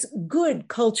 this good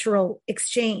cultural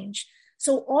exchange.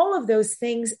 So all of those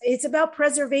things, it's about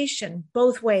preservation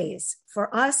both ways.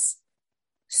 For us,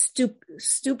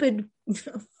 stupid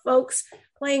folks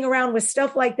playing around with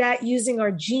stuff like that, using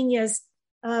our genius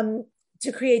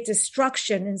to create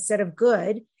destruction instead of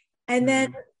good. And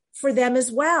then for them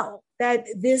as well, that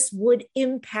this would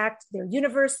impact their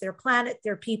universe, their planet,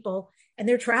 their people, and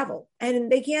their travel,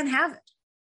 and they can't have it.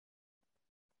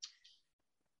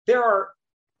 There are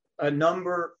a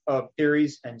number of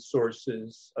theories and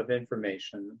sources of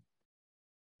information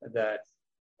that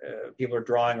people are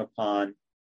drawing upon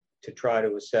to try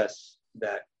to assess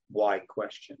that why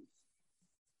question.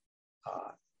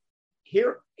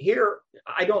 Here,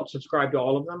 I don't subscribe to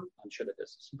all of them. I'm sure that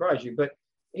doesn't surprise you, but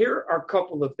here are a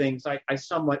couple of things I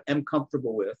somewhat am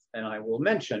comfortable with, and I will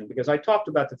mention, because I talked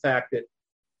about the fact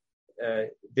that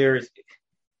there's,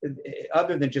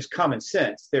 other than just common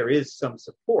sense, there is some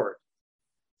support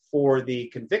for the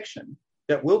conviction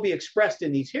that will be expressed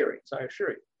in these hearings, I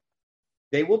assure you.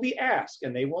 They will be asked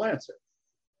and they will answer.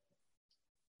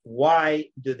 Why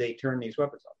do they turn these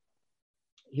weapons off?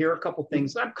 Here are a couple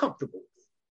things I'm comfortable with.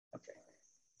 Okay.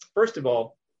 First of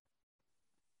all,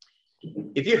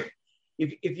 if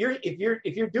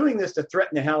you're doing this to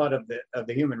threaten the hell out of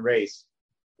the human race,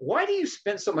 why do you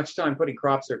spend so much time putting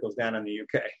crop circles down in the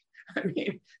UK? I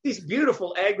mean, these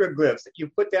beautiful agroglyphs that you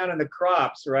put down in the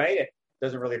crops, right? It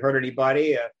doesn't really hurt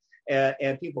anybody.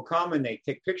 And people come and they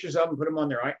take pictures of them, put them on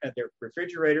their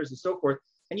refrigerators and so forth.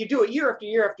 And you do it year after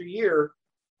year after year.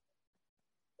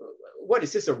 What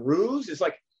is this, a ruse? It's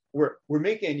like we're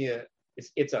making you.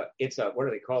 It's a what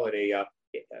do they call it?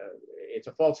 It's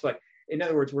a false flag. In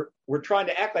other words, we're trying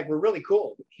to act like we're really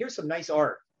cool. Here's some nice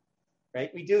art,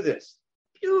 right? We do this.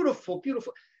 Beautiful,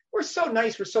 beautiful. We're so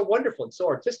nice, we're so wonderful and so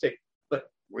artistic, but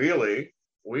really,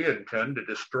 we intend to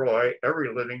destroy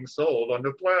every living soul on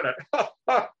the planet.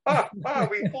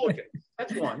 We fooled you.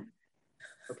 That's one.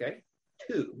 Okay.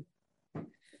 Two.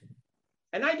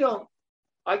 And I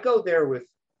go there with,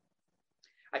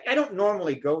 I don't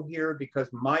normally go here because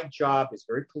my job is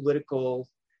very political,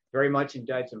 very much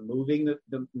indicts in moving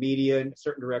the media in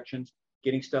certain directions,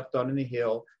 getting stuff done in the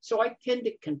Hill. So I tend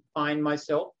to confine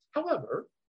myself. However,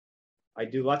 I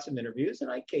do lots of interviews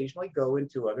and I occasionally go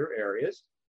into other areas.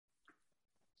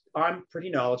 I'm pretty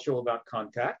knowledgeable about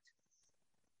contact,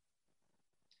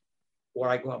 what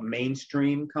I call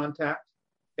mainstream contact,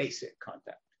 basic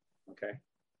contact. Okay.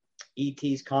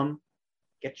 ETs come,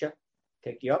 get you,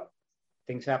 take you up.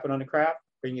 Things happen on the craft,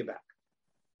 bring you back.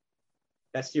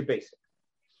 That's your basic.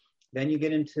 Then you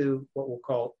get into what we'll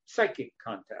call psychic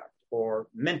contact or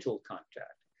mental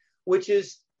contact, which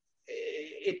is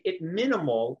it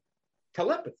minimal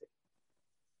telepathy.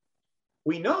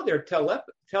 We know they're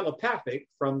telepathic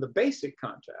from the basic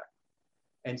contact.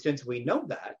 And since we know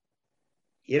that,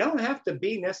 you don't have to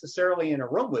be necessarily in a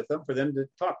room with them for them to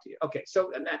talk to you. Okay,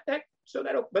 so and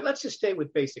but let's just stay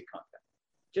with basic contact.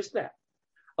 Just that,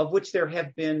 of which there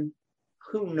have been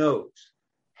who knows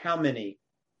how many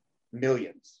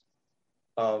millions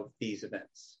of these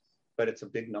events, but it's a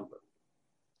big number.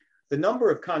 The number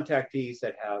of contactees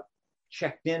that have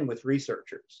checked in with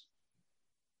researchers,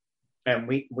 and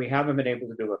we haven't been able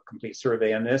to do a complete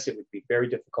survey on this. It would be very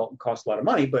difficult and cost a lot of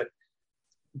money, but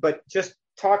just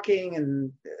talking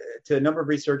and to a number of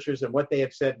researchers and what they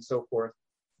have said and so forth,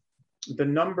 the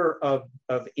number of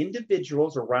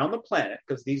individuals around the planet,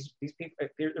 because these people,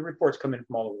 the reports come in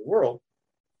from all over the world,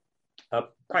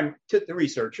 to the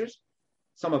researchers,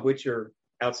 some of which are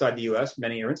outside the U.S.,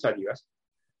 many are inside the U.S.,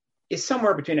 is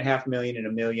somewhere between 500,000 and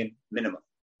 1 million minimum.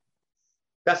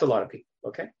 That's a lot of people,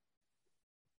 okay?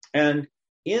 And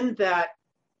in that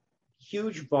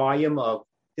huge volume of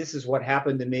this is what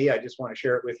happened to me, I just want to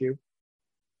share it with you,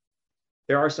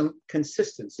 there are some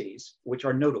consistencies which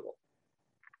are notable.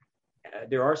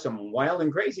 There are some wild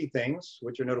and crazy things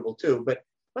which are notable too, but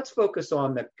let's focus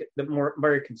on the more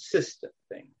very consistent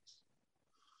things.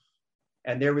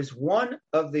 And there is one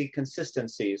of the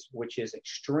consistencies which is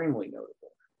extremely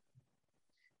notable.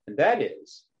 And that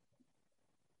is,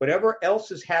 whatever else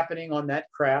is happening on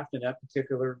that craft in that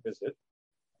particular visit,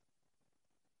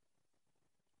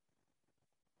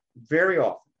 very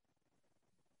often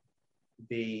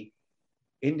the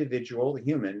individual, the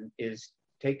human, is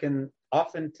taken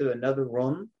often to another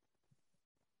room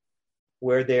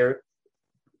where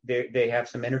they have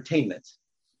some entertainment.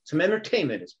 Some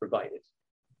entertainment is provided.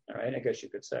 All right, I guess you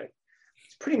could say.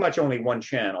 It's pretty much only one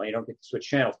channel. You don't get to switch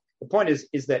channels. The point is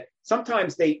that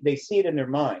sometimes they see it in their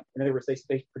mind. In other words,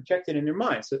 they project it in their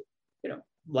mind. So,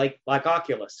 like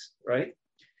Oculus, right?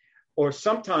 Or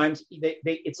sometimes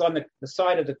it's on the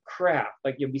side of the craft,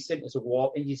 like you'll be sitting as a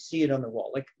wall and you see it on the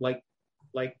wall,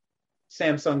 like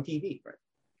Samsung TV, right?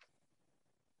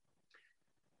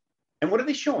 And what are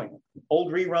they showing?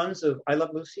 Old reruns of I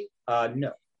Love Lucy?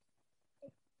 No.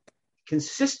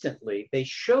 Consistently, they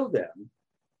show them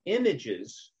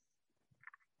images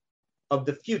of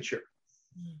the future.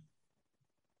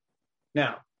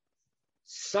 Now,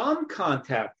 some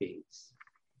contactees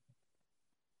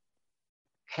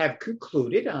have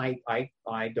concluded, I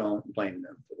don't blame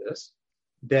them for this,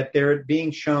 that they're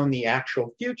being shown the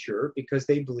actual future because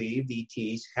they believe the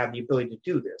ETs have the ability to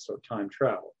do this or time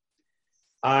travel.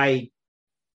 I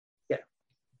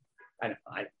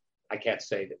can't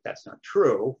say that that's not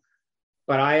true,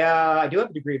 but I do have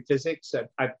a degree in physics.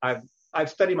 I've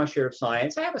studied my share of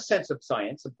science. I have a sense of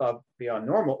science above beyond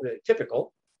normal,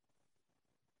 typical.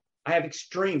 I have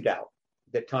extreme doubt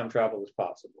that time travel is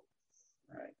possible.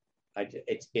 All right,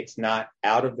 it's not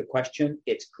out of the question.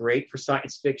 It's great for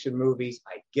science fiction movies.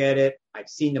 I get it. I've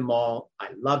seen them all. I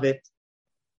love it.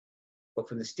 But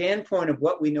from the standpoint of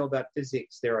what we know about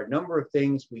physics, there are a number of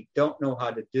things we don't know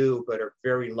how to do, but are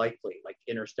very likely, like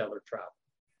interstellar travel.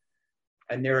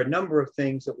 And there are a number of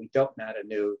things that we don't know how to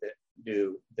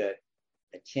do that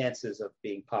the chances of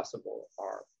being possible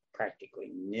are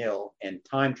practically nil, and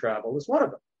time travel is one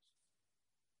of them.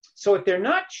 So if they're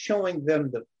not showing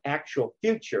them the actual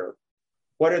future,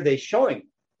 what are they showing?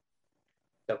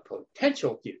 The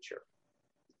potential future,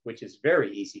 which is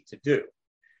very easy to do.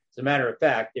 As a matter of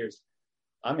fact,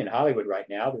 I'm in Hollywood right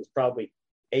now. There's probably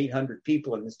 800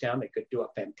 people in this town that could do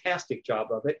a fantastic job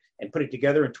of it and put it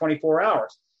together in 24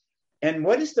 hours. And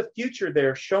what is the future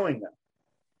they're showing them?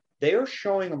 They are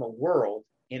showing them a world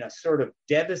in a sort of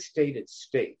devastated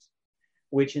state,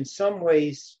 which in some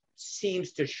ways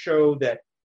seems to show that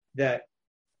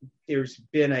there's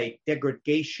been a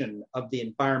degradation of the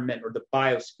environment or the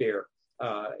biosphere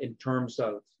in terms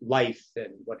of life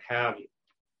and what have you.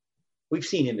 We've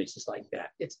seen images like that.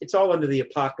 It's all under the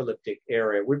apocalyptic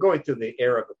era. We're going through the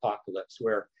era of apocalypse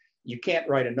where you can't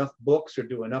write enough books or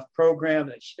do enough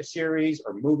programs, a series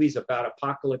or movies about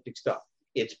apocalyptic stuff.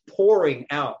 It's pouring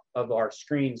out of our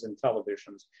screens and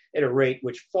televisions at a rate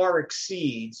which far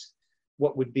exceeds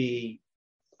what would be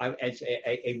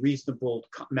a reasonable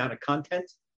amount of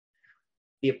content.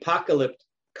 The apocalypse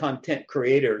content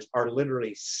creators are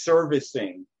literally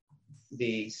servicing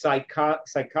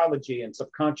psychology and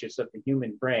subconscious of the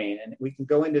human brain, and we can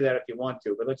go into that if you want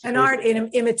to. But let's. And art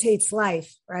imitates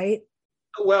life, right?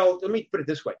 Well, let me put it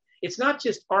this way: it's not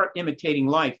just art imitating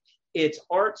life; it's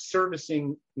art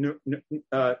servicing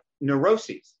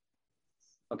neuroses.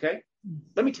 Okay,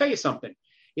 let me tell you something.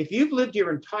 If you've lived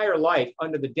your entire life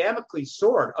under the Damocles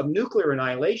sword of nuclear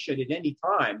annihilation at any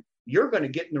time, you're going to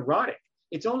get neurotic.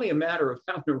 It's only a matter of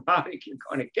how neurotic you're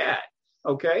going to get.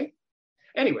 Okay?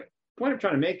 Anyway, the point I'm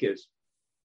trying to make is,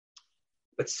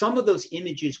 but some of those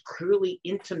images clearly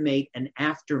intimate an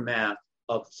aftermath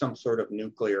of some sort of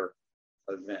nuclear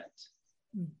event.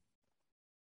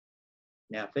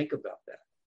 Now think about that.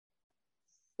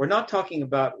 We're not talking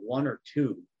about one or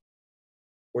two.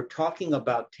 We're talking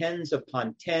about tens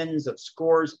upon tens of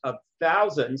scores of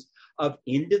thousands of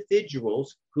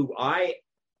individuals who I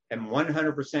am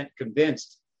 100%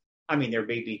 convinced, I mean, there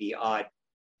may be the odd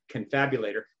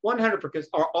confabulator, 100%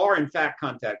 are in fact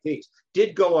contactees,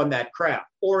 did go on that craft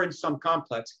or in some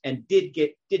complex and did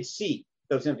see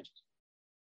those images.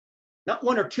 Not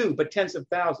one or two, but tens of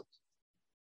thousands.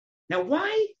 Now,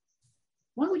 why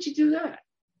would you do that?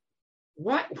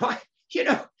 Why,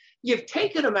 you've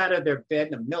taken them out of their bed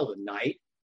in the middle of the night.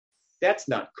 That's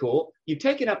not cool. You've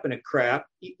taken up in a craft.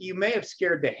 You may have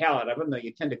scared the hell out of them, though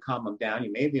you tend to calm them down.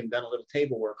 You may have even done a little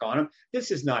table work on them. This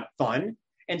is not fun.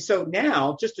 And so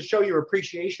now, just to show your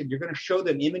appreciation, you're going to show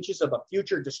them images of a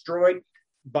future destroyed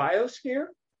biosphere?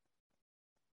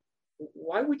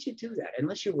 Why would you do that?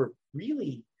 Unless you were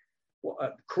really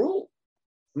cruel.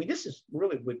 I mean, this is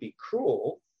really would be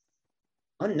cruel,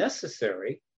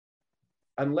 unnecessary,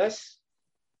 unless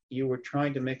you were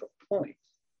trying to make a point.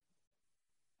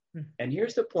 And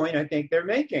here's the point I think they're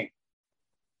making.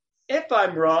 If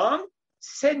I'm wrong,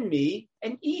 send me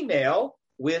an email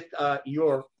with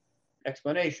your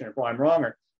explanation of why I'm wrong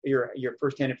or your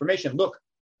firsthand information. Look,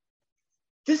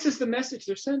 this is the message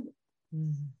they're sending.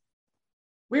 Mm-hmm.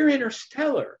 We're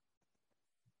interstellar.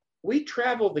 We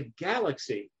travel the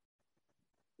galaxy.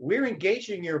 We're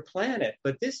engaging your planet,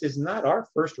 but this is not our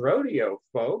first rodeo,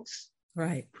 folks.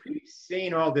 Right. We've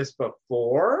seen all this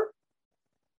before.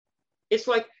 It's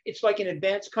like an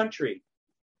advanced country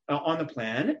on the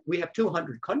planet. We have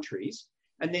 200 countries,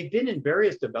 and they've been in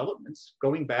various developments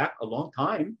going back a long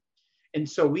time. And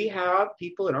so we have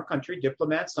people in our country,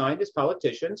 diplomats, scientists,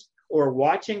 politicians, who are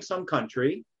watching some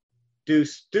country do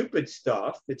stupid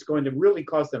stuff that's going to really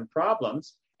cause them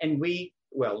problems. And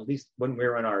at least when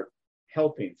we're in our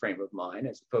helping frame of mind,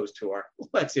 as opposed to our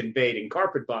let's invade and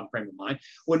carpet bomb frame of mind,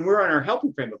 when we're on our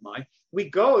helping frame of mind, we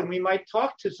go and we might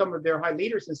talk to some of their high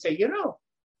leaders and say,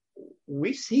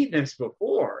 we've seen this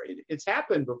before. It's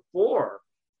happened before.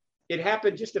 It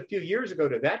happened just a few years ago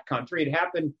to that country. It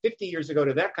happened 50 years ago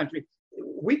to that country.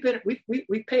 We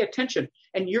pay attention,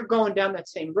 and you're going down that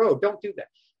same road. Don't do that.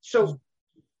 So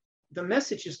the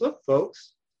message is, look,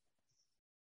 folks,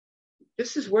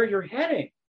 this is where you're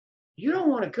heading. You don't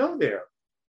want to go there.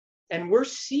 And we're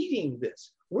seeding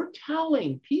this. We're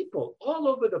telling people all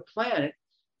over the planet,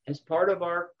 as part of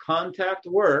our contact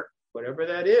work, whatever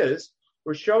that is,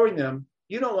 we're showing them,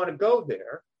 you don't want to go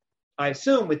there. I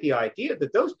assume with the idea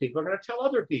that those people are going to tell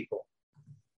other people.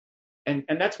 And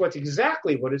that's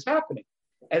exactly what is happening.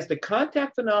 As the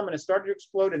contact phenomena started to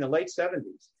explode in the late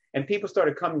 70s and people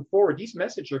started coming forward, these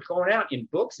messages are going out in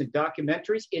books and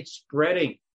documentaries. It's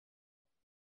spreading.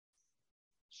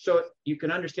 So you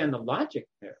can understand the logic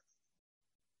there.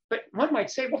 But one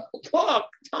might say, well, look,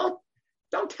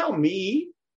 don't tell me.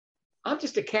 I'm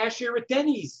just a cashier at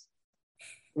Denny's.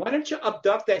 Why don't you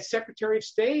abduct that Secretary of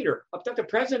State or abduct the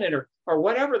president or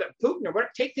whatever, that Putin or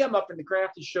whatever, take them up in the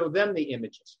craft and show them the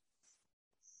images.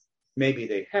 Maybe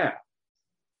they have.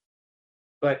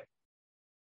 But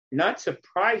not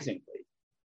surprisingly,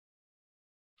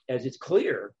 as it's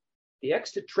clear, the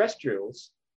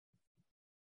extraterrestrials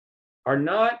are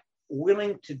not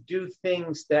willing to do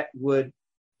things that would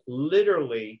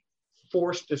literally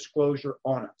force disclosure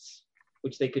on us,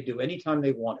 which they could do anytime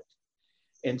they wanted.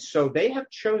 And so they have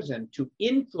chosen to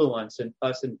influence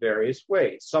us in various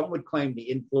ways. Some would claim the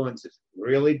influence is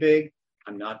really big.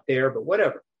 I'm not there, but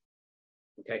whatever.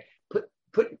 Okay,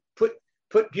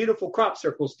 put beautiful crop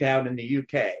circles down in the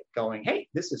UK, going, hey,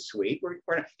 this is sweet.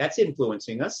 That's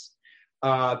influencing us.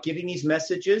 Giving these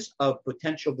messages of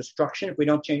potential destruction if we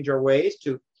don't change our ways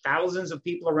to thousands of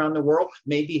people around the world,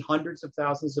 maybe hundreds of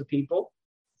thousands of people.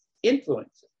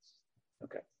 Influences.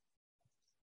 Okay.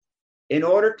 In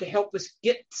order to help us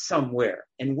get somewhere.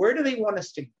 And where do they want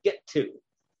us to get to?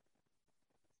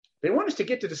 They want us to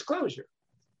get to disclosure.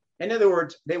 In other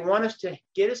words, they want us to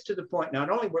get us to the point, not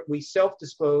only where we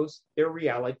self-disclose their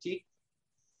reality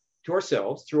to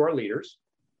ourselves, through our leaders,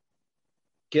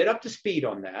 get up to speed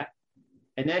on that,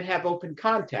 and then have open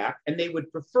contact. And they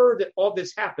would prefer that all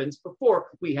this happens before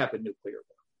we have a nuclear war.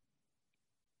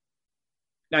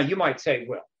 Now, you might say,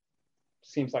 well,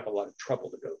 seems like a lot of trouble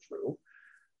to go through.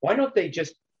 Why don't they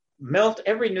just melt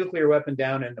every nuclear weapon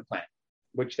down in the planet,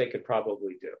 which they could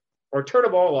probably do, or turn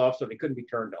them all off so they couldn't be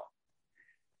turned on?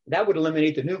 That would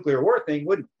eliminate the nuclear war thing,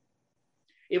 wouldn't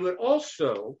it? It would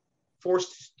also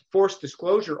force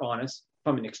disclosure on us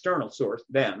from an external source,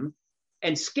 them,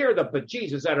 and scare the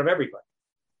bejesus out of everybody.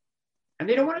 And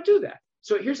they don't want to do that.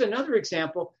 So here's another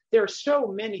example. There are so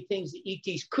many things the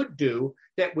ETs could do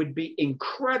that would be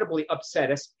incredibly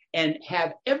upset us and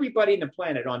have everybody in the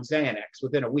planet on Xanax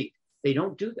within a week. They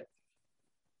don't do that.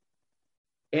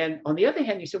 And on the other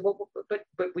hand, you said, well,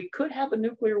 but we could have a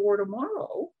nuclear war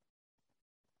tomorrow.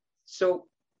 So,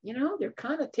 they're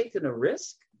kind of taking a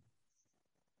risk.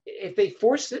 If they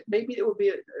force it, maybe it would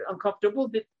be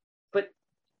uncomfortable, but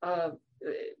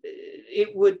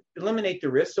it would eliminate the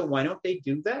risk. So why don't they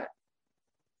do that?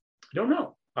 I don't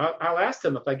know. I'll ask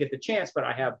them if I get the chance, but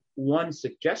I have one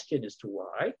suggestion as to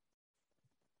why.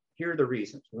 Here are the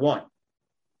reasons. One,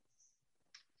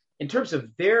 in terms of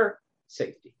their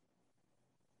safety,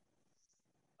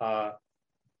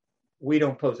 we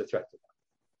don't pose a threat to them.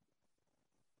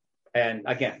 And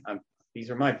again, these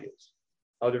are my views.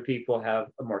 Other people have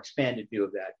a more expanded view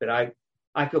of that, but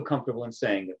I feel comfortable in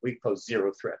saying that we pose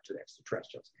zero threat to the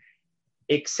extraterrestrials,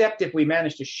 except if we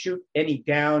manage to shoot any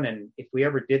down. And if we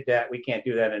ever did that, we can't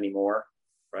do that anymore,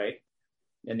 right?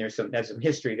 And there's some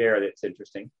history there that's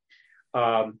interesting.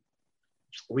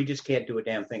 We just can't do a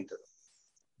damn thing to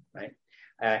them,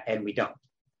 right? And we don't.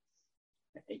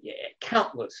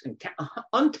 Countless,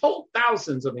 untold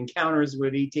thousands of encounters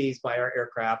with ETs by our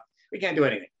aircraft. We can't do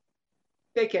anything.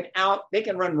 They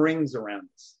can run rings around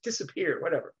us, disappear,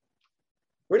 whatever.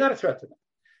 We're not a threat to them.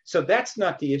 So that's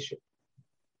not the issue.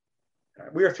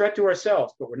 We're a threat to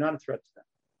ourselves, but we're not a threat to them.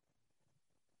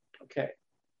 Okay.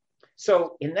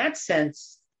 So in that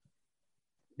sense,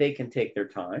 they can take their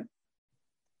time.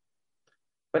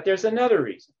 But there's another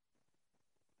reason.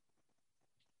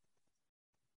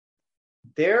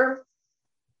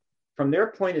 From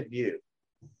their point of view,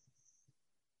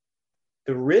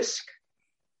 the risk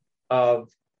of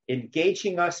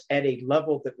engaging us at a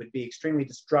level that would be extremely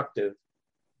destructive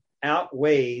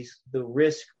outweighs the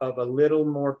risk of a little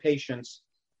more patience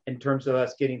in terms of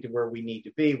us getting to where we need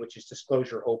to be, which is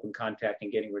disclosure, open contact,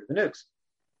 and getting rid of the nukes.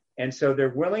 And so they're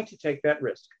willing to take that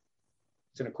risk.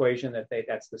 It's an equation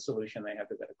that's the solution they have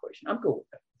to that equation. I'm cool with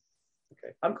that.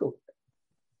 Okay, I'm cool with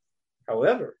that.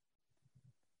 However,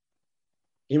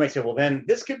 you might say, well, then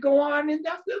this could go on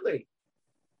indefinitely.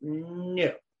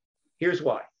 No. Here's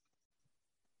why.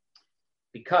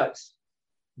 Because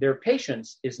their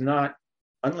patience is not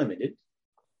unlimited,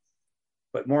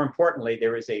 but more importantly,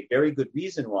 there is a very good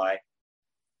reason why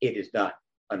it is not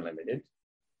unlimited.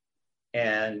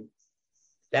 And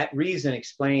that reason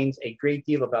explains a great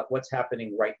deal about what's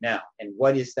happening right now. And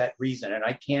what is that reason? And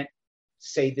I can't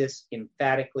say this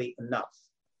emphatically enough.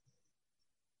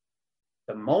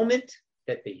 The moment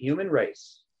that the human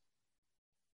race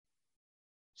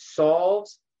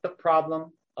solves the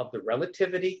problem of the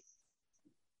relativity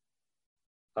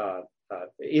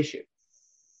issue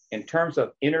in terms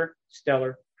of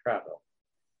interstellar travel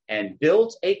and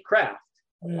builds a craft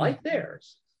like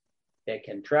theirs that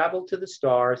can travel to the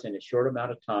stars in a short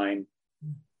amount of time,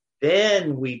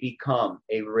 then we become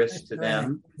a risk to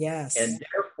them. Yes. And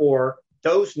therefore,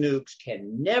 those nukes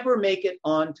can never make it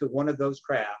onto one of those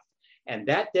craft. And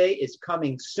that day is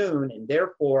coming soon. And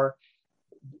therefore,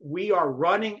 we are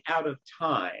running out of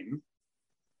time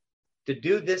to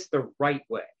do this the right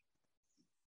way,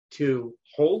 to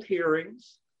hold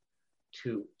hearings,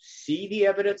 to see the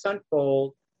evidence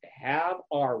unfold, to have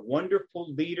our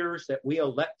wonderful leaders that we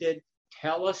elected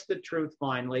tell us the truth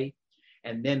finally,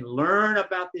 and then learn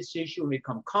about this issue and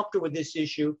become comfortable with this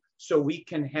issue so we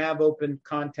can have open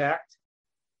contact,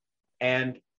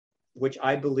 and which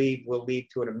I believe will lead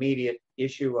to an immediate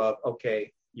issue of,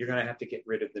 okay, you're going to have to get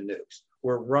rid of the nukes.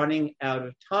 We're running out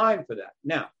of time for that.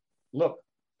 Now, look,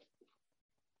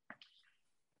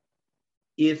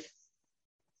 if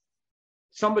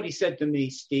somebody said to me,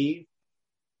 Steve,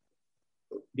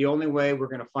 the only way we're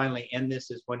going to finally end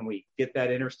this is when we get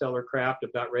that interstellar craft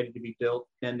about ready to be built,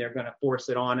 then they're going to force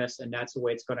it on us, and that's the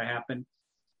way it's going to happen.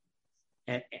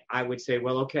 And I would say,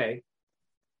 well, okay,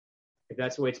 if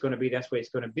that's the way it's going to be, that's the way it's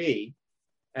going to be.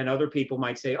 And other people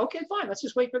might say, okay, fine, let's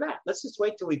just wait for that. Let's just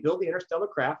wait till we build the interstellar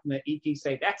craft and the ET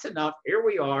say, that's enough, here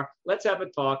we are, let's have a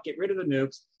talk, get rid of the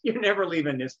nukes. You're never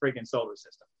leaving this friggin' solar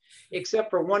system, except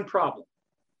for one problem.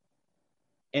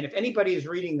 And if anybody is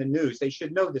reading the news, they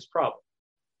should know this problem.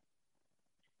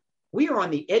 We are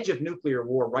on the edge of nuclear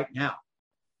war right now.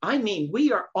 I mean,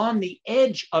 we are on the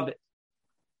edge of it.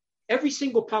 Every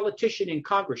single politician in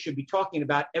Congress should be talking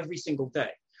about every single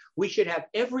day. We should have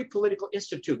every political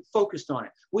institute focused on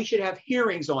it. We should have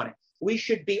hearings on it. We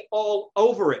should be all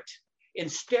over it.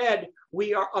 Instead,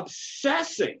 we are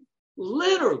obsessing,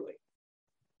 literally.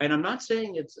 And I'm not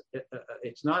saying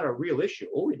it's not a real issue.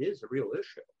 Oh, it is a real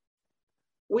issue.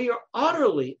 We are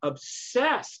utterly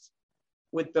obsessed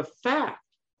with the fact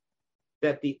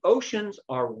that the oceans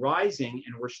are rising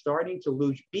and we're starting to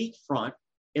lose beachfront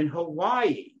in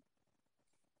Hawaii,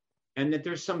 and that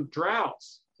there's some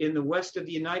droughts in the west of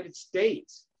the United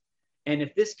States. And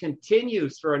if this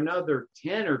continues for another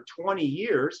 10 or 20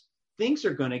 years, things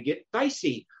are going to get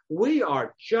dicey. We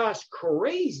are just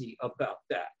crazy about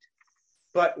that.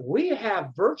 But we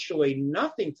have virtually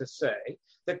nothing to say.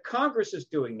 The Congress is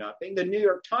doing nothing. The New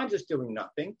York Times is doing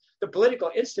nothing. The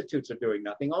political institutes are doing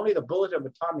nothing. Only the Bulletin of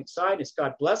Atomic Scientists,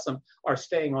 God bless them, are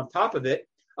staying on top of it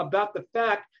about the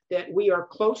fact that we are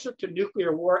closer to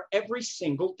nuclear war every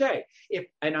single day.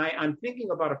 I'm thinking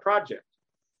about a project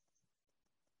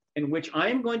in which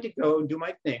I'm going to go and do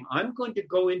my thing. I'm going to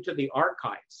go into the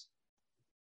archives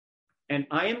and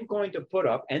I am going to put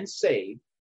up and save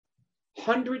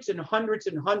hundreds and hundreds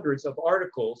and hundreds of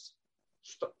articles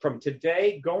from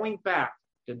today going back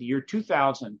to the year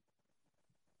 2000,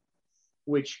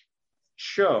 which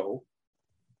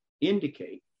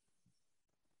indicate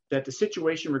that the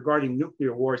situation regarding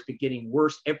nuclear war has been getting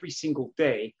worse every single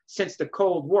day since the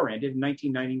Cold War ended in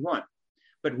 1991,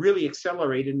 but really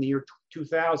accelerated in the year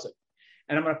 2000.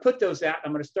 And I'm going to put those out.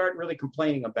 I'm going to start really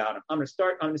complaining about them. I'm going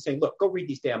to say, look, go read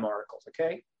these damn articles,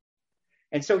 okay?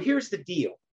 And so here's the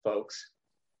deal, folks.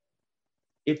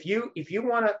 If you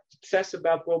want to obsess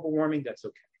about global warming, that's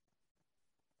okay.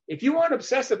 If you want to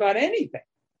obsess about anything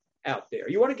out there,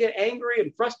 you want to get angry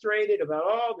and frustrated about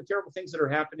all the terrible things that are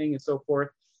happening and so forth,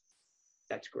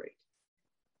 that's great.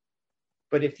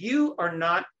 But if you are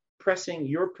not pressing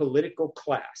your political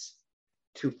class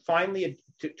to finally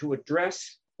to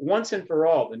address once and for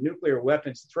all the nuclear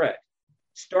weapons threat,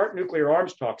 start nuclear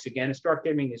arms talks again and start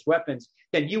giving these weapons,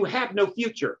 then you have no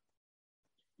future.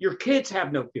 Your kids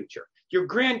have no future. Your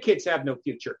grandkids have no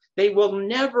future. They will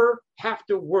never have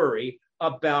to worry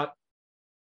about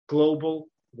global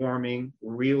warming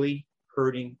really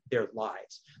hurting their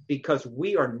lives, because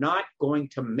we are not going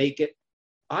to make it.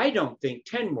 I don't think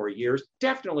 10 more years,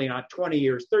 definitely not 20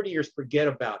 years, 30 years, forget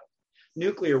about it.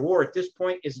 Nuclear war at this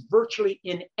point is virtually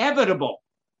inevitable.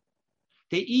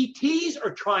 The ETs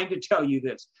are trying to tell you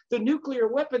this. The nuclear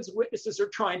weapons witnesses are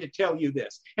trying to tell you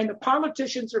this. And the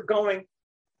politicians are going,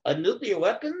 nuclear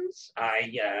weapons?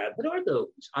 What are those?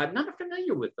 I'm not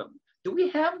familiar with them. Do we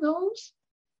have those?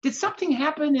 Did something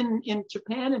happen in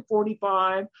Japan in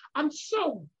 45? I'm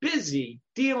so busy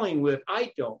dealing with,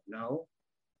 I don't know.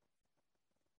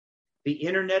 The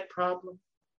internet problem?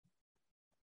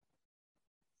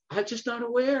 I'm just not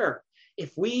aware.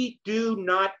 If we do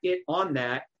not get on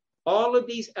that, all of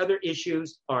these other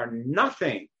issues are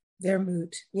nothing. They're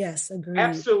moot. Yes, agreed.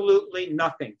 Absolutely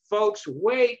nothing. Folks,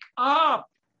 wake up.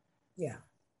 Yeah.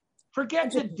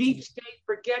 Forget the deep state,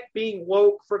 forget being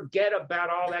woke, forget about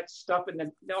all that stuff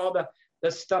and all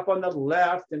the stuff on the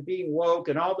left and being woke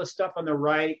and all the stuff on the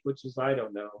right, which is, I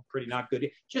don't know, pretty not good.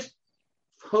 Just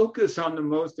focus on the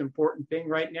most important thing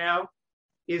right now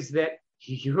is that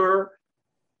your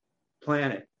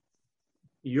planet,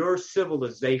 your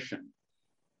civilization,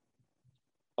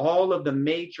 all of the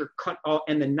major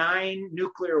and the 9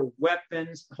 nuclear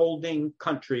weapons holding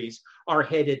countries are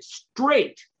headed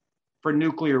straight for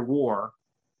nuclear war.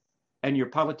 And your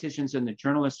politicians and the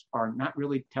journalists are not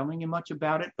really telling you much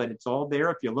about it, but it's all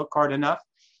there if you look hard enough.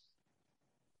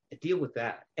 Deal with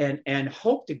that and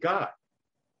hope to God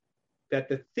that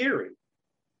the theory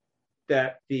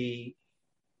that the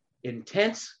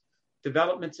intense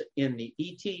developments in the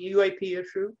ET UAP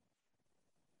issue,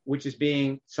 which is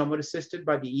being somewhat assisted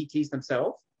by the ETs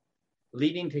themselves,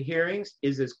 leading to hearings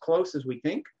is as close as we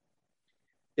think,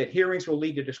 that hearings will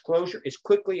lead to disclosure as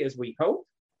quickly as we hope,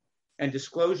 and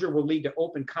disclosure will lead to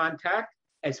open contact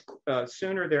as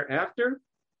sooner thereafter,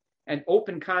 and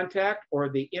open contact or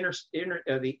the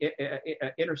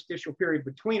interstitial period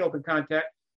between open contact,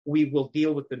 we will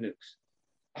deal with the nukes.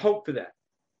 Hope for that,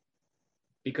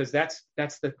 because that's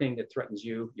the thing that threatens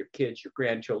you, your kids, your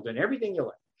grandchildren, everything you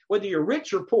like. Whether you're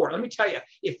rich or poor, let me tell you,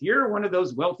 if you're one of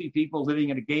those wealthy people living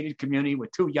in a gated community with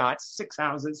 2 yachts, 6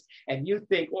 houses, and you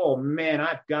think, oh man,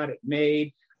 I've got it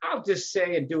made, I'll just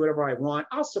say and do whatever I want.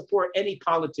 I'll support any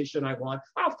politician I want.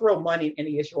 I'll throw money in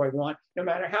any issue I want, no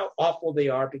matter how awful they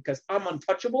are, because I'm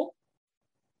untouchable.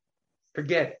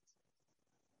 Forget it.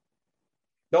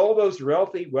 all those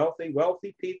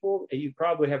wealthy people, and you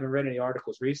probably haven't read any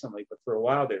articles recently, but for a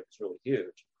while there, it was really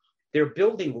huge. They're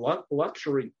building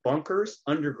luxury bunkers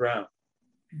underground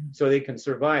so they can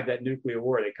survive that nuclear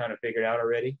war. They kind of figured out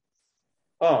already.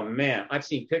 Oh man, I've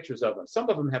seen pictures of them. Some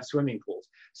of them have swimming pools.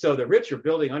 So the rich are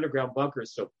building underground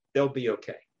bunkers so they'll be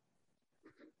okay.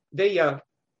 They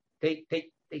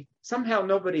somehow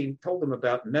nobody told them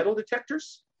about metal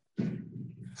detectors.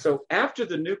 So after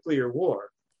the nuclear war,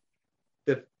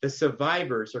 the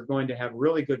survivors are going to have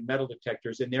really good metal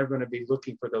detectors, and they're going to be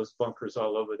looking for those bunkers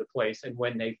all over the place. And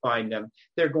when they find them,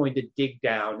 they're going to dig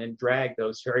down and drag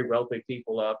those very wealthy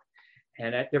people up.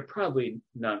 And they're probably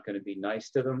not going to be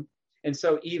nice to them. And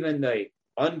so even the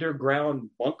underground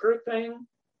bunker thing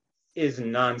is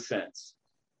nonsense.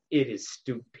 It is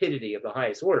stupidity of the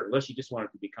highest order, unless you just want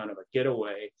it to be kind of a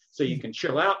getaway so you can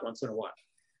chill out once in a while.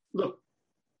 Look,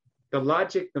 the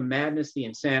logic, the madness, the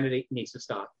insanity needs to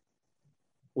stop.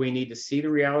 We need to see the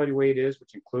reality the way it is,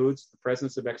 which includes the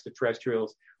presence of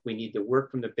extraterrestrials. We need to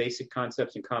work from the basic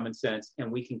concepts and common sense,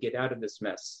 and we can get out of this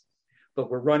mess. But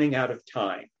we're running out of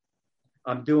time.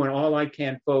 I'm doing all I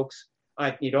can, folks.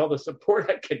 I need all the support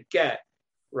I could get,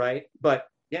 right? But,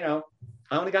 I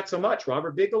only got so much.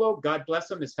 Robert Bigelow, God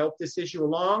bless him, has helped this issue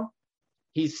along.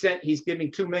 He's giving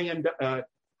 $2 million, how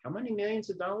many millions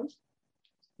of dollars?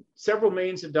 Several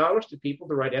millions of dollars to people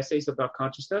to write essays about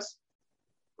consciousness.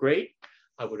 Great.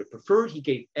 I would have preferred he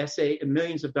gave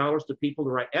millions of dollars to people to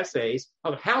write essays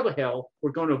of how the hell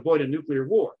we're going to avoid a nuclear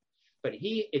war. But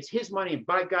it's his money, and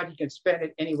by God, he can spend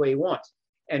it any way he wants.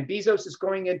 And Bezos is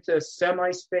going into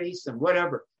semi-space and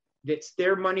whatever. It's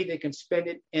their money. They can spend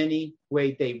it any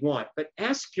way they want. But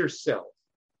ask yourself,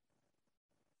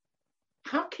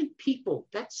 how can people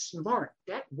that smart,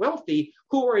 that wealthy,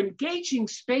 who are engaging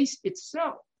space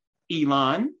itself,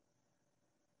 Elon,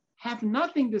 have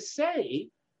nothing to say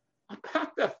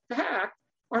about the fact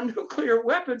our nuclear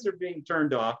weapons are being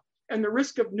turned off and the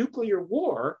risk of nuclear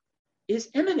war is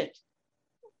imminent?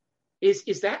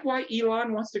 Is that why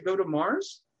Elon wants to go to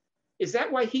Mars? Is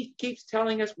that why he keeps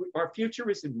telling us our future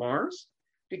is in Mars?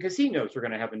 Because he knows we're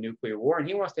going to have a nuclear war, and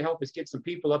he wants to help us get some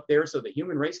people up there so the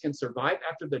human race can survive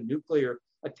after the nuclear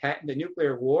attack, the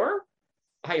nuclear war.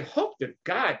 I hope to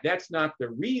God that's not the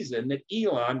reason that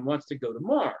Elon wants to go to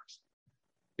Mars,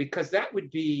 because that would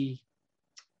be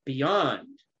beyond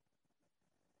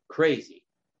crazy.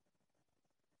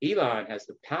 Elon has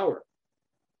the power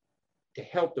to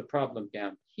help the problem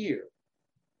down here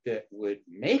that would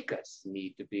make us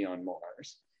need to be on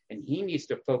Mars, and he needs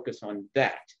to focus on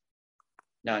that.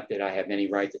 Not that I have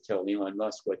any right to tell Elon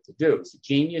Musk what to do. He's a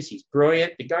genius. He's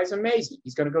brilliant. The guy's amazing.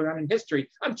 He's going to go down in history.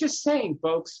 I'm just saying,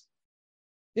 folks,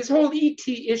 this whole ET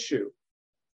issue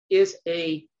is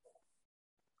a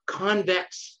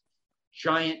convex,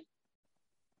 giant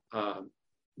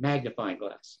magnifying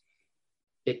glass.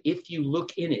 That if you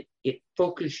look in it, it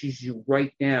focuses you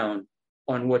right down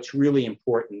on what's really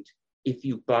important if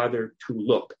you bother to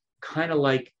look. Kind of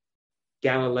like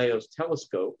Galileo's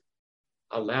telescope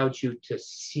allowed you to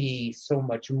see so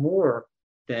much more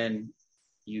than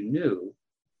you knew.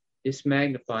 This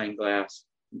magnifying glass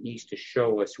needs to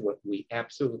show us what we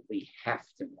absolutely have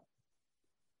to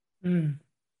know.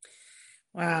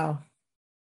 Wow.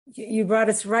 You brought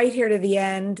us right here to the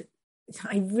end.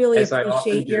 I really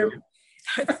appreciate your...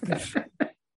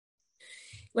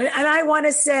 And I want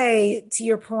to say, to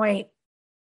your point,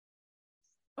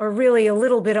 or really a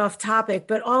little bit off topic,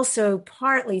 but also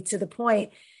partly to the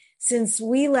point, since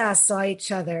we last saw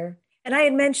each other, and I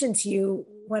had mentioned to you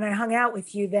when I hung out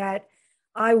with you that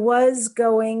I was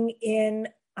going in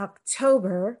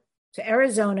October to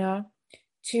Arizona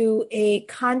to a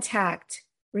contact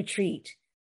retreat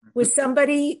with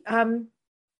somebody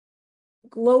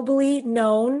globally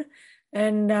known,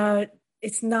 and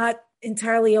it's not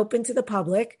entirely open to the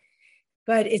public,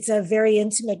 but it's a very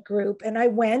intimate group. And I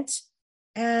went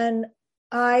and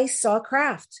I saw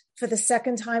craft for the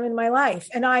second time in my life.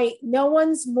 And no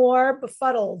one's more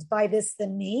befuddled by this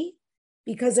than me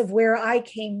because of where I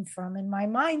came from in my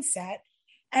mindset.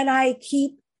 And I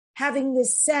keep having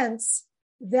this sense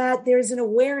that there's an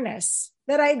awareness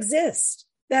that I exist,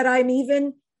 that I'm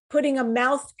even putting a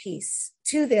mouthpiece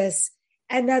to this,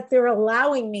 and that they're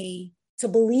allowing me to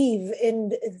believe in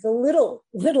the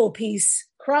little piece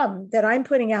crumb that I'm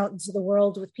putting out into the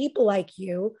world with people like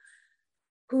you,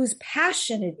 whose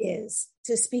passion it is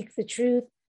to speak the truth,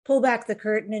 pull back the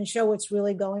curtain, and show what's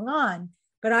really going on.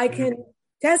 But I can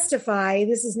testify,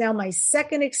 this is now my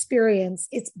second experience.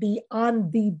 It's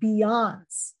beyond the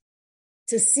beyonds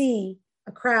to see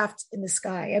a craft in the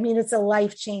sky. I mean, it's a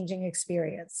life-changing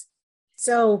experience.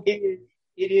 So it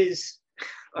is.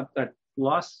 I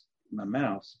lost my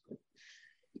mouse. I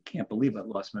can't believe I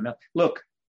lost my mouse. Look,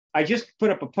 I just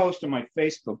put up a post on my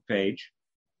Facebook page.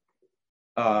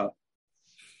 Without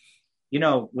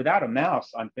a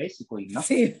mouse, I'm basically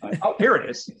nothing. Oh, here it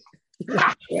is.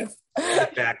 Yes.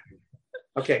 Back.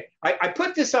 Okay, I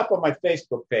put this up on my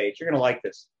Facebook page. You're going to like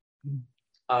this.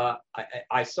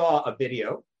 I saw a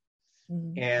video,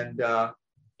 and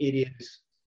it is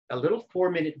a little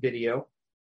 4-minute video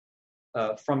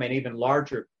from an even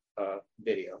larger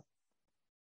video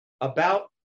about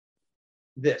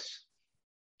this,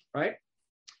 right?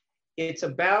 It's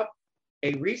about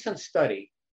a recent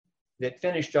study that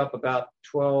finished up about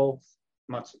 12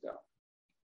 months ago.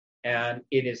 And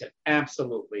it is an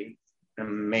absolutely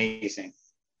amazing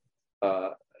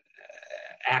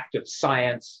act of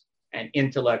science and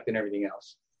intellect and everything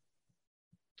else.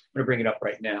 I'm going to bring it up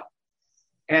right now.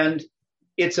 And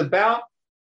it's about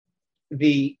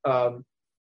the, wait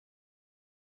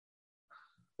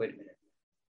a minute.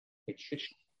 It should,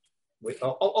 wait,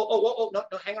 no,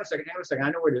 hang on a second.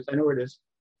 I know where it is.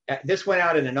 This went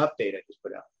out in an update I just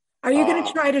put out. Are you going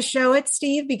to try to show it,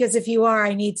 Steve? Because if you are,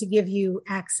 I need to give you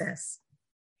access.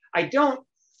 I don't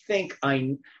think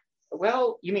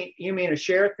well, you mean a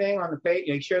share thing on the page?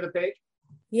 You share the page?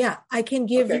 Yeah, I can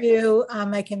give you,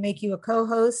 I can make you a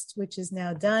co-host, which is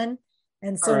now done.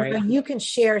 And so you can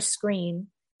share screen.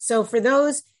 So for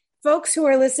those folks who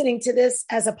are listening to this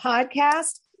as a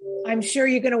podcast, I'm sure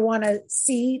you're going to want to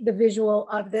see the visual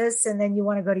of this. And then you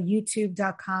want to go to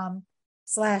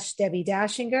youtube.com/Debbie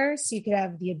Dashinger. So you could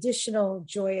have the additional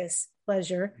joyous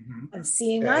pleasure of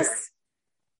seeing us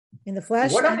in the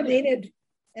flesh animated,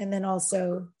 and then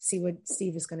also see what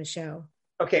Steve is going to show.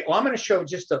 Okay, well, I'm going to show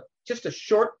just a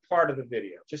short part of the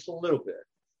video, just a little bit.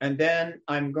 And then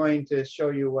I'm going to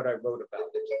show you what I wrote about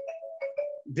it.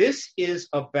 This is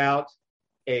about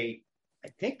I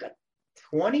think a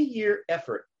 20-year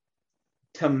effort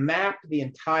to map the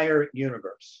entire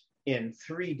universe in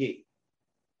 3D.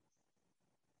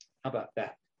 How about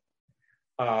that?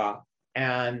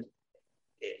 And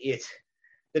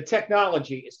the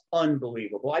technology is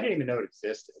unbelievable. I didn't even know it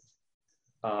existed.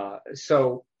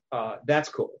 So that's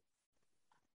cool.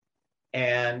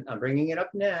 And I'm bringing it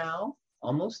up now.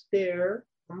 Almost there.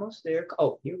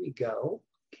 Oh, here we go.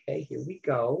 Okay, here we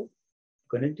go.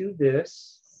 I'm going to do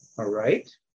this. All right.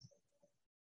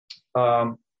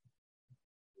 All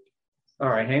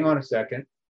right, hang on a second.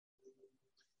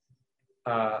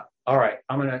 All right,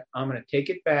 I'm gonna take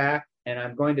it back, and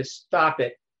I'm going to stop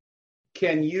it.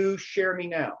 Can you share me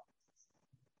now?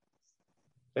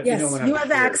 Yes, you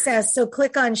have access. So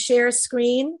click on share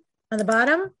screen on the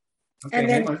bottom, and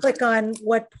then click on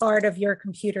what part of your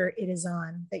computer it is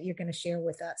on that you're going to share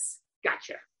with us.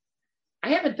 Gotcha. I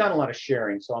haven't done a lot of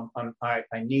sharing, so I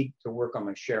need to work on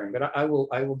my sharing, but I will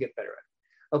get better at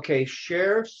it. Okay,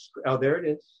 share. Oh, there it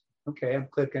is. Okay, I'm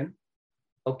clicking.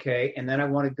 Okay, and then I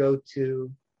want to go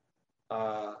to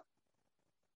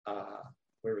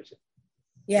where is it?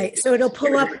 Yeah, so it'll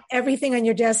pull up everything on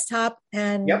your desktop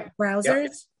and browsers.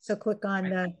 Yep. So click on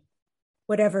the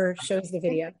whatever shows the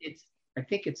video. I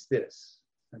think it's this.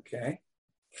 Okay.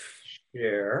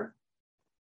 Share.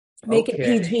 Make it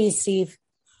PG, Steve.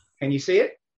 Can you see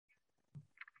it?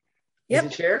 Yep.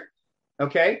 Is it shared?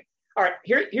 Okay. All right.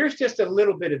 Here's just a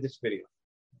little bit of this video.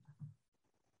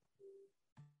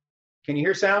 Can you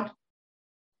hear sound?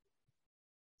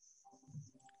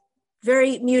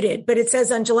 Very muted, but it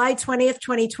says on July 20th,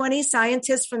 2020,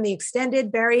 scientists from the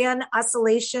Extended Baryon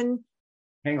Oscillation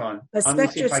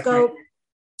Spectroscope.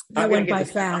 That went by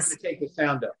fast. I'm going to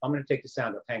take the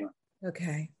sound up. Hang on.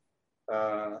 Okay.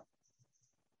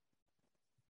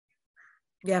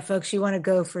 Yeah, folks, you want to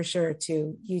go for sure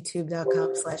to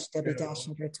youtube.com/Debbie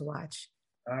Dashinger to watch.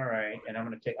 All right. And I'm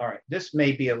going to all right. This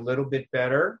may be a little bit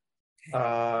better.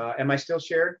 Okay. Am I still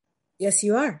shared? Yes,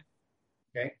 you are.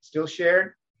 Okay. Still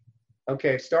shared?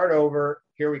 Okay. Start over.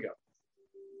 Here we go.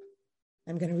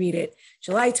 I'm going to read it.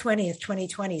 July 20th,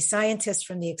 2020, scientists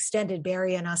from the Extended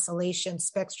Baryon Oscillation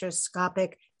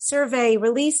Spectroscopic Survey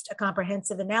released a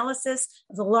comprehensive analysis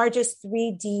of the largest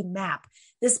 3D map.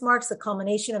 This marks the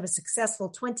culmination of a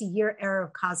successful 20-year era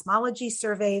of cosmology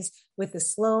surveys with the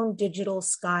Sloan Digital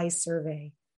Sky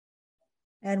Survey.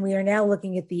 And we are now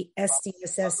looking at the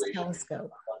SDSS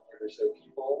telescope.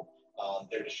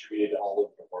 They're distributed all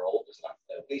over the world. There's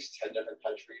at least 10 different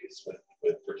countries with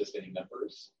participating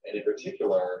members. And in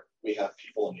particular, we have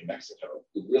people in New Mexico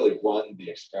who really run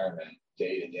the experiment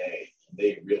day to day. And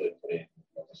they really put in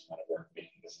this amount of work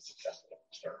making this a successful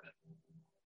experiment.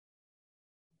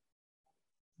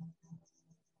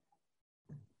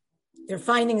 Their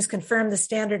findings confirm the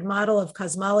standard model of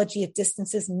cosmology at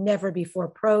distances never before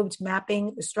probed,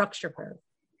 mapping the structure curve.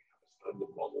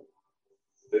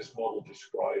 This model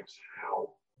describes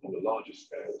how, on the largest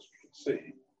scales we can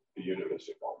see, the universe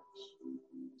evolves.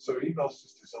 So EBOS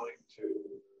is designed to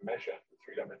measure the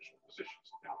three-dimensional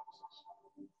positions of galaxies.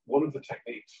 One of the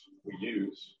techniques we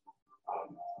use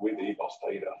with EBOS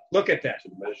data Look at that. to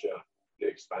measure the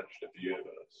expansion of the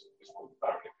universe is called the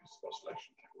Baranik's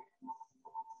oscillation technique.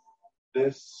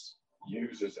 This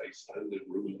uses a standard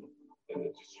ruler in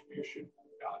the distribution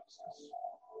of galaxies.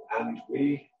 And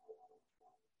we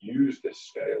use this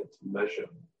scale to measure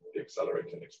the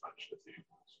accelerated expansion of the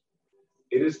universe.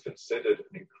 It is considered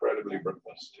an incredibly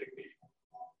robust technique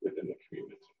within the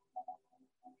community.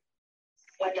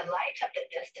 When the light of the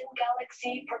distant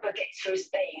galaxy propagates through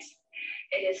space,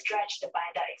 it is stretched by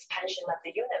the expansion of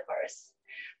the universe,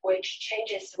 which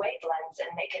changes wavelengths and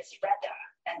makes it redder,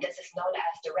 and this is known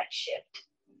as the redshift.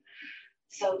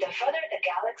 So the further the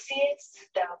galaxy is,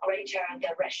 the greater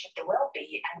the redshift will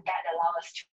be, and that allows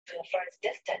us to infer its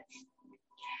distance.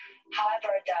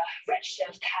 However, the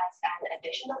redshift has an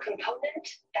additional component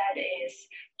that is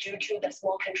due to the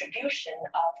small contribution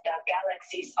of the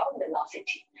galaxy's own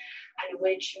velocity, and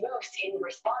which moves in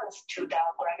response to the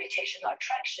gravitational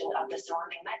attraction of the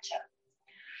surrounding matter.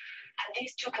 And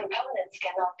these two components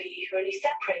cannot be really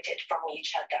separated from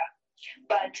each other,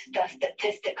 but the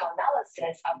statistical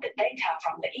analysis of the data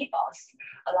from the EBOS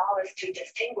allow us to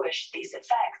distinguish these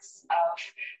effects of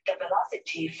the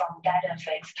velocity from that of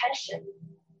expansion.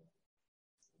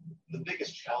 The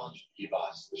biggest challenge in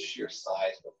EBOS, the sheer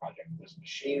size of the project, was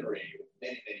machinery with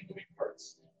many, many moving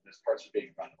parts. Those parts are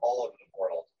being run all over the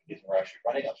world because we're actually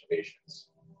running observations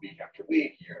week after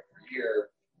week, year after year,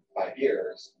 5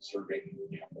 years, serving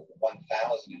over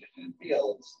 1,000 different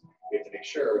fields. We have to make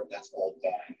sure that's all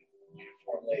done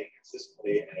uniformly,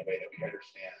 consistently, in a way that we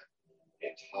understand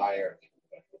the entire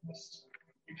list.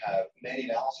 We have many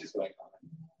analyses going on.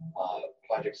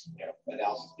 Projects,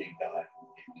 analysis being done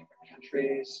in different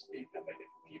countries, being done by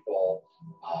different people,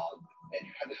 and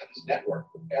you have to have this network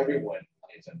where everyone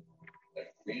is in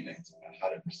agreement about how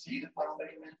to proceed on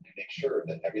measurement and make sure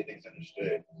that everything's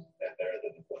understood at better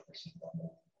than the 1%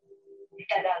 level.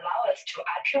 That allow us to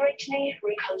accurately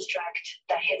reconstruct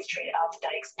the history of the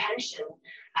expansion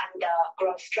and the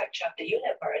growth structure of the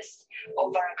universe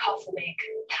over a cosmic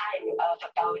time of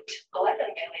about 11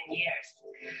 billion years,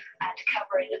 and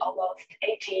covering almost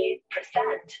 80%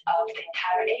 of the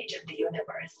entire age of the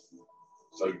universe.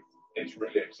 So it's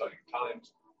really exciting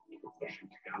times. We're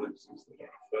pushing to galaxies that are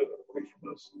further away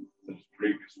from us than has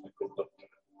previously been looked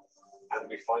at. And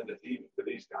we find that even for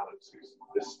these galaxies,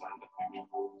 this standard picture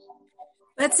holds.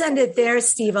 Let's end it there,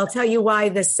 Steve. I'll tell you why.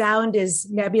 The sound is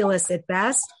nebulous at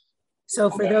best. So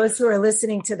for those who are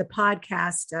listening to the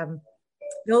podcast,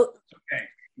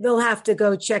 they'll have to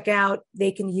go check out.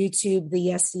 They can YouTube the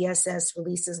SDSS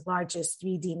releases largest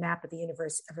 3D map of the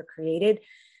universe ever created.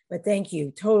 But thank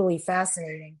you. Totally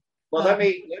fascinating. Well, let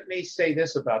me say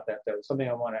this about that, though. Something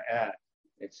I want to add.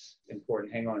 It's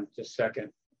important. Hang on just a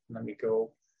second. Let me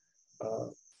go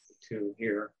to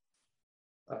here.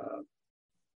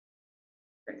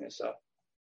 Bring this up.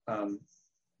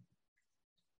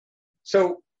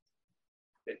 So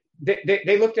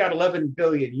they looked at 11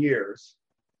 billion years,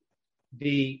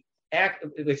 which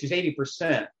is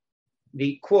 80%.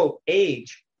 The quote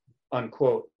age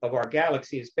unquote of our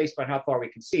galaxy is based on how far we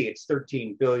can see. It's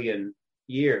 13 billion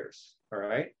years. All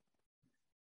right.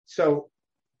 So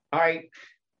I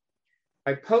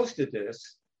posted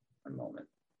this. One moment.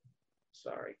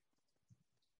 Sorry.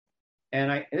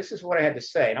 And this is what I had to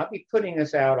say, and I'll be putting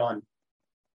this out on.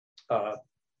 I'll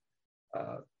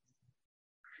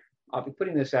be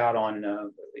putting this out on my.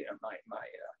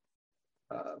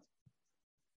 Let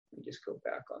me just go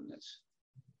back on this.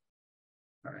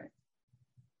 All right.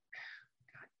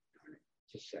 God darn it!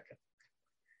 Just a second.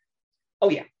 Oh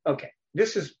yeah. Okay.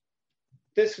 This is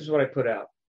what I put out.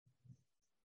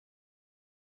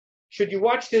 Should you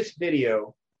watch this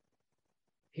video?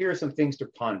 Here are some things to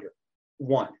ponder.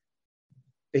 1.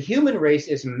 The human race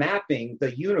is mapping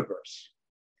the universe,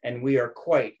 and we are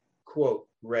quite, quote,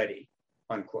 ready,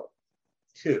 unquote.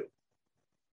 2,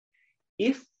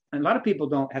 and a lot of people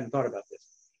hadn't thought about this,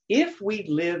 if we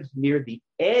lived near the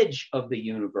edge of the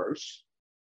universe,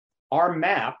 our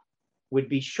map would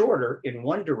be shorter in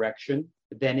one direction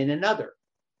than in another.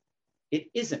 It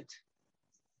isn't.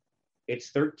 It's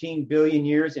 13 billion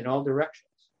years in all directions.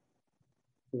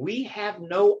 We have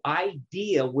no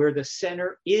idea where the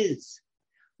center is.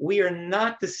 We are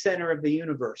not the center of the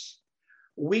universe.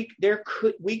 We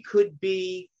could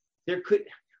be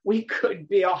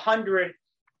 100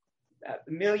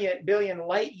 billion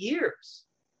light years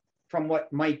from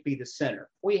what might be the center.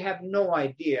 We have no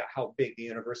idea how big the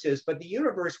universe is, but the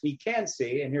universe we can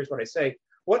see, and here's what I say,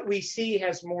 What we see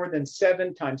has more than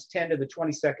 7 times 10 to the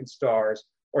 22nd stars,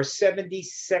 or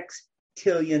 76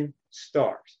 trillion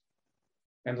stars.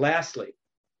 And lastly,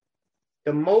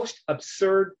 the most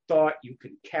absurd thought you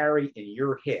can carry in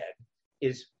your head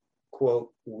is, quote,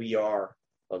 we are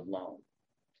alone.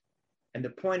 And the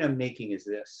point I'm making is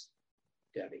this,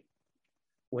 Debbie.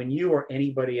 When you or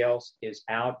anybody else is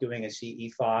out doing a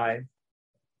CE5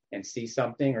 and see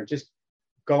something, or just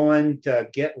going to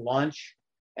get lunch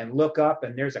and look up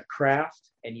and there's a craft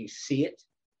and you see it,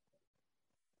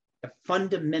 the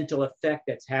fundamental effect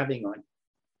that's having on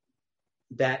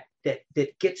that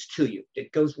gets to you,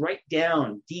 that goes right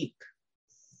down deep,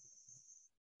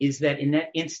 is that in that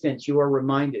instant you are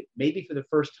reminded, maybe for the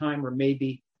first time or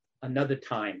maybe another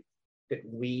time, that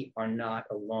we are not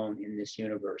alone in this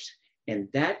universe. And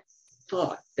that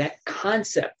thought, that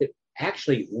concept that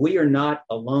actually we are not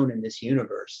alone in this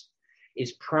universe,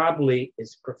 is probably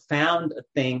as profound a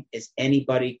thing as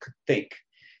anybody could think.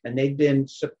 And they've been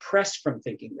suppressed from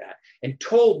thinking that, and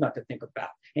told not to think about,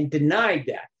 and denied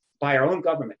that by our own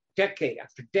government, decade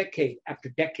after decade after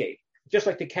decade. Just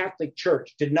like the Catholic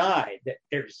Church denied that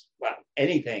there's,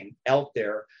 anything out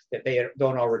there that they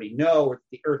don't already know, or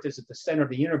the earth is at the center of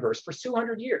the universe for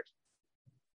 200 years.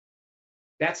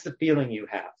 That's the feeling you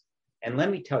have. And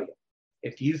let me tell you,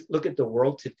 if you look at the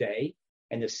world today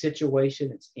and the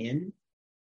situation it's in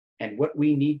and what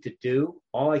we need to do,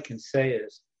 all I can say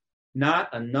is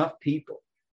not enough people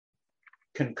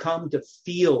can come to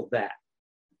feel that,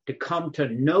 to come to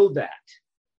know that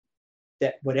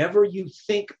whatever you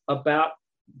think about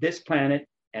this planet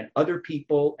and other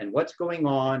people and what's going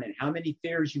on and how many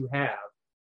fears you have,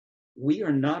 we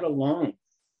are not alone.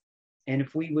 And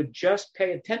if we would just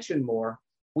pay attention more,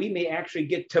 we may actually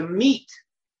get to meet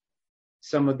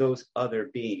some of those other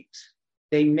beings.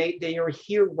 They are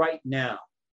here right now.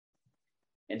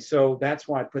 And so that's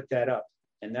why I put that up.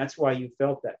 And that's why you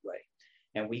felt that way.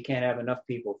 And we can't have enough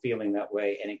people feeling that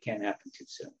way, and it can't happen too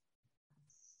soon.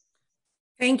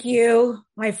 Thank you,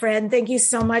 my friend. Thank you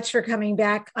so much for coming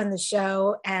back on the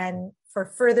show and for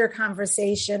further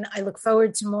conversation. I look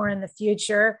forward to more in the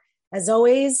future, as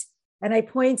always. And I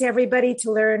point everybody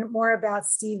to learn more about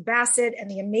Steve Bassett and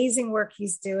the amazing work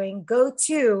he's doing. Go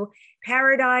to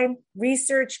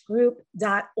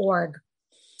paradigmresearchgroup.org.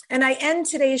 And I end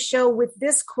today's show with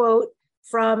this quote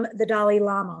from the Dalai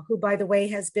Lama, who, by the way,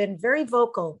 has been very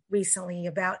vocal recently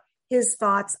about his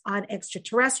thoughts on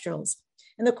extraterrestrials.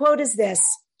 And the quote is this: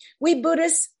 "We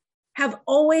Buddhists have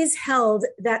always held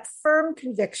that firm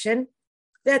conviction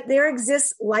that there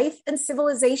exists life and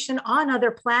civilization on other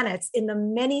planets in the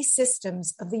many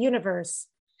systems of the universe.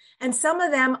 And some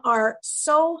of them are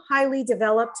so highly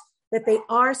developed that they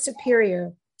are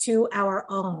superior to our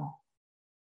own."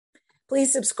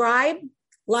 Please subscribe,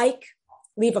 like,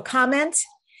 leave a comment.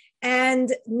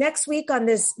 And next week on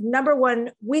this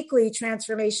 #1 weekly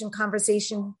transformation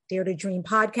conversation, Dare to Dream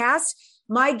podcast,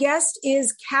 my guest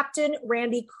is Captain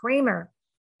Randy Kramer.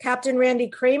 Captain Randy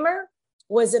Kramer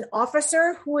was an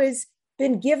officer who has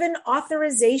been given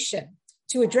authorization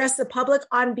to address the public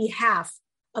on behalf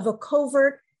of a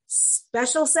covert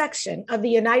special section of the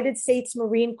United States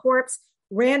Marine Corps.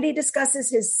 Randy discusses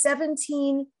his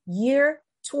 17-year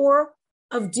tour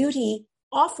of duty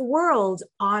off-world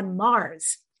on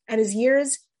Mars and his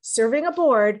years serving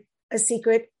aboard a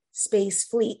secret space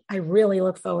fleet. I really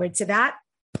look forward to that.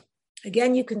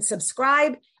 Again, you can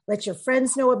subscribe, let your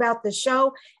friends know about the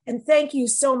show, and thank you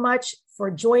so much for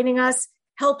joining us.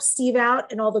 Help Steve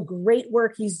out and all the great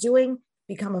work he's doing.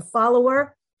 Become a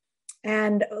follower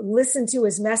and listen to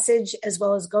his message, as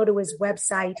well as go to his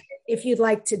website if you'd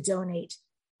like to donate.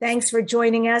 Thanks for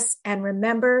joining us, and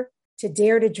remember to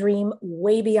dare to dream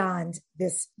way beyond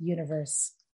this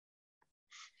universe.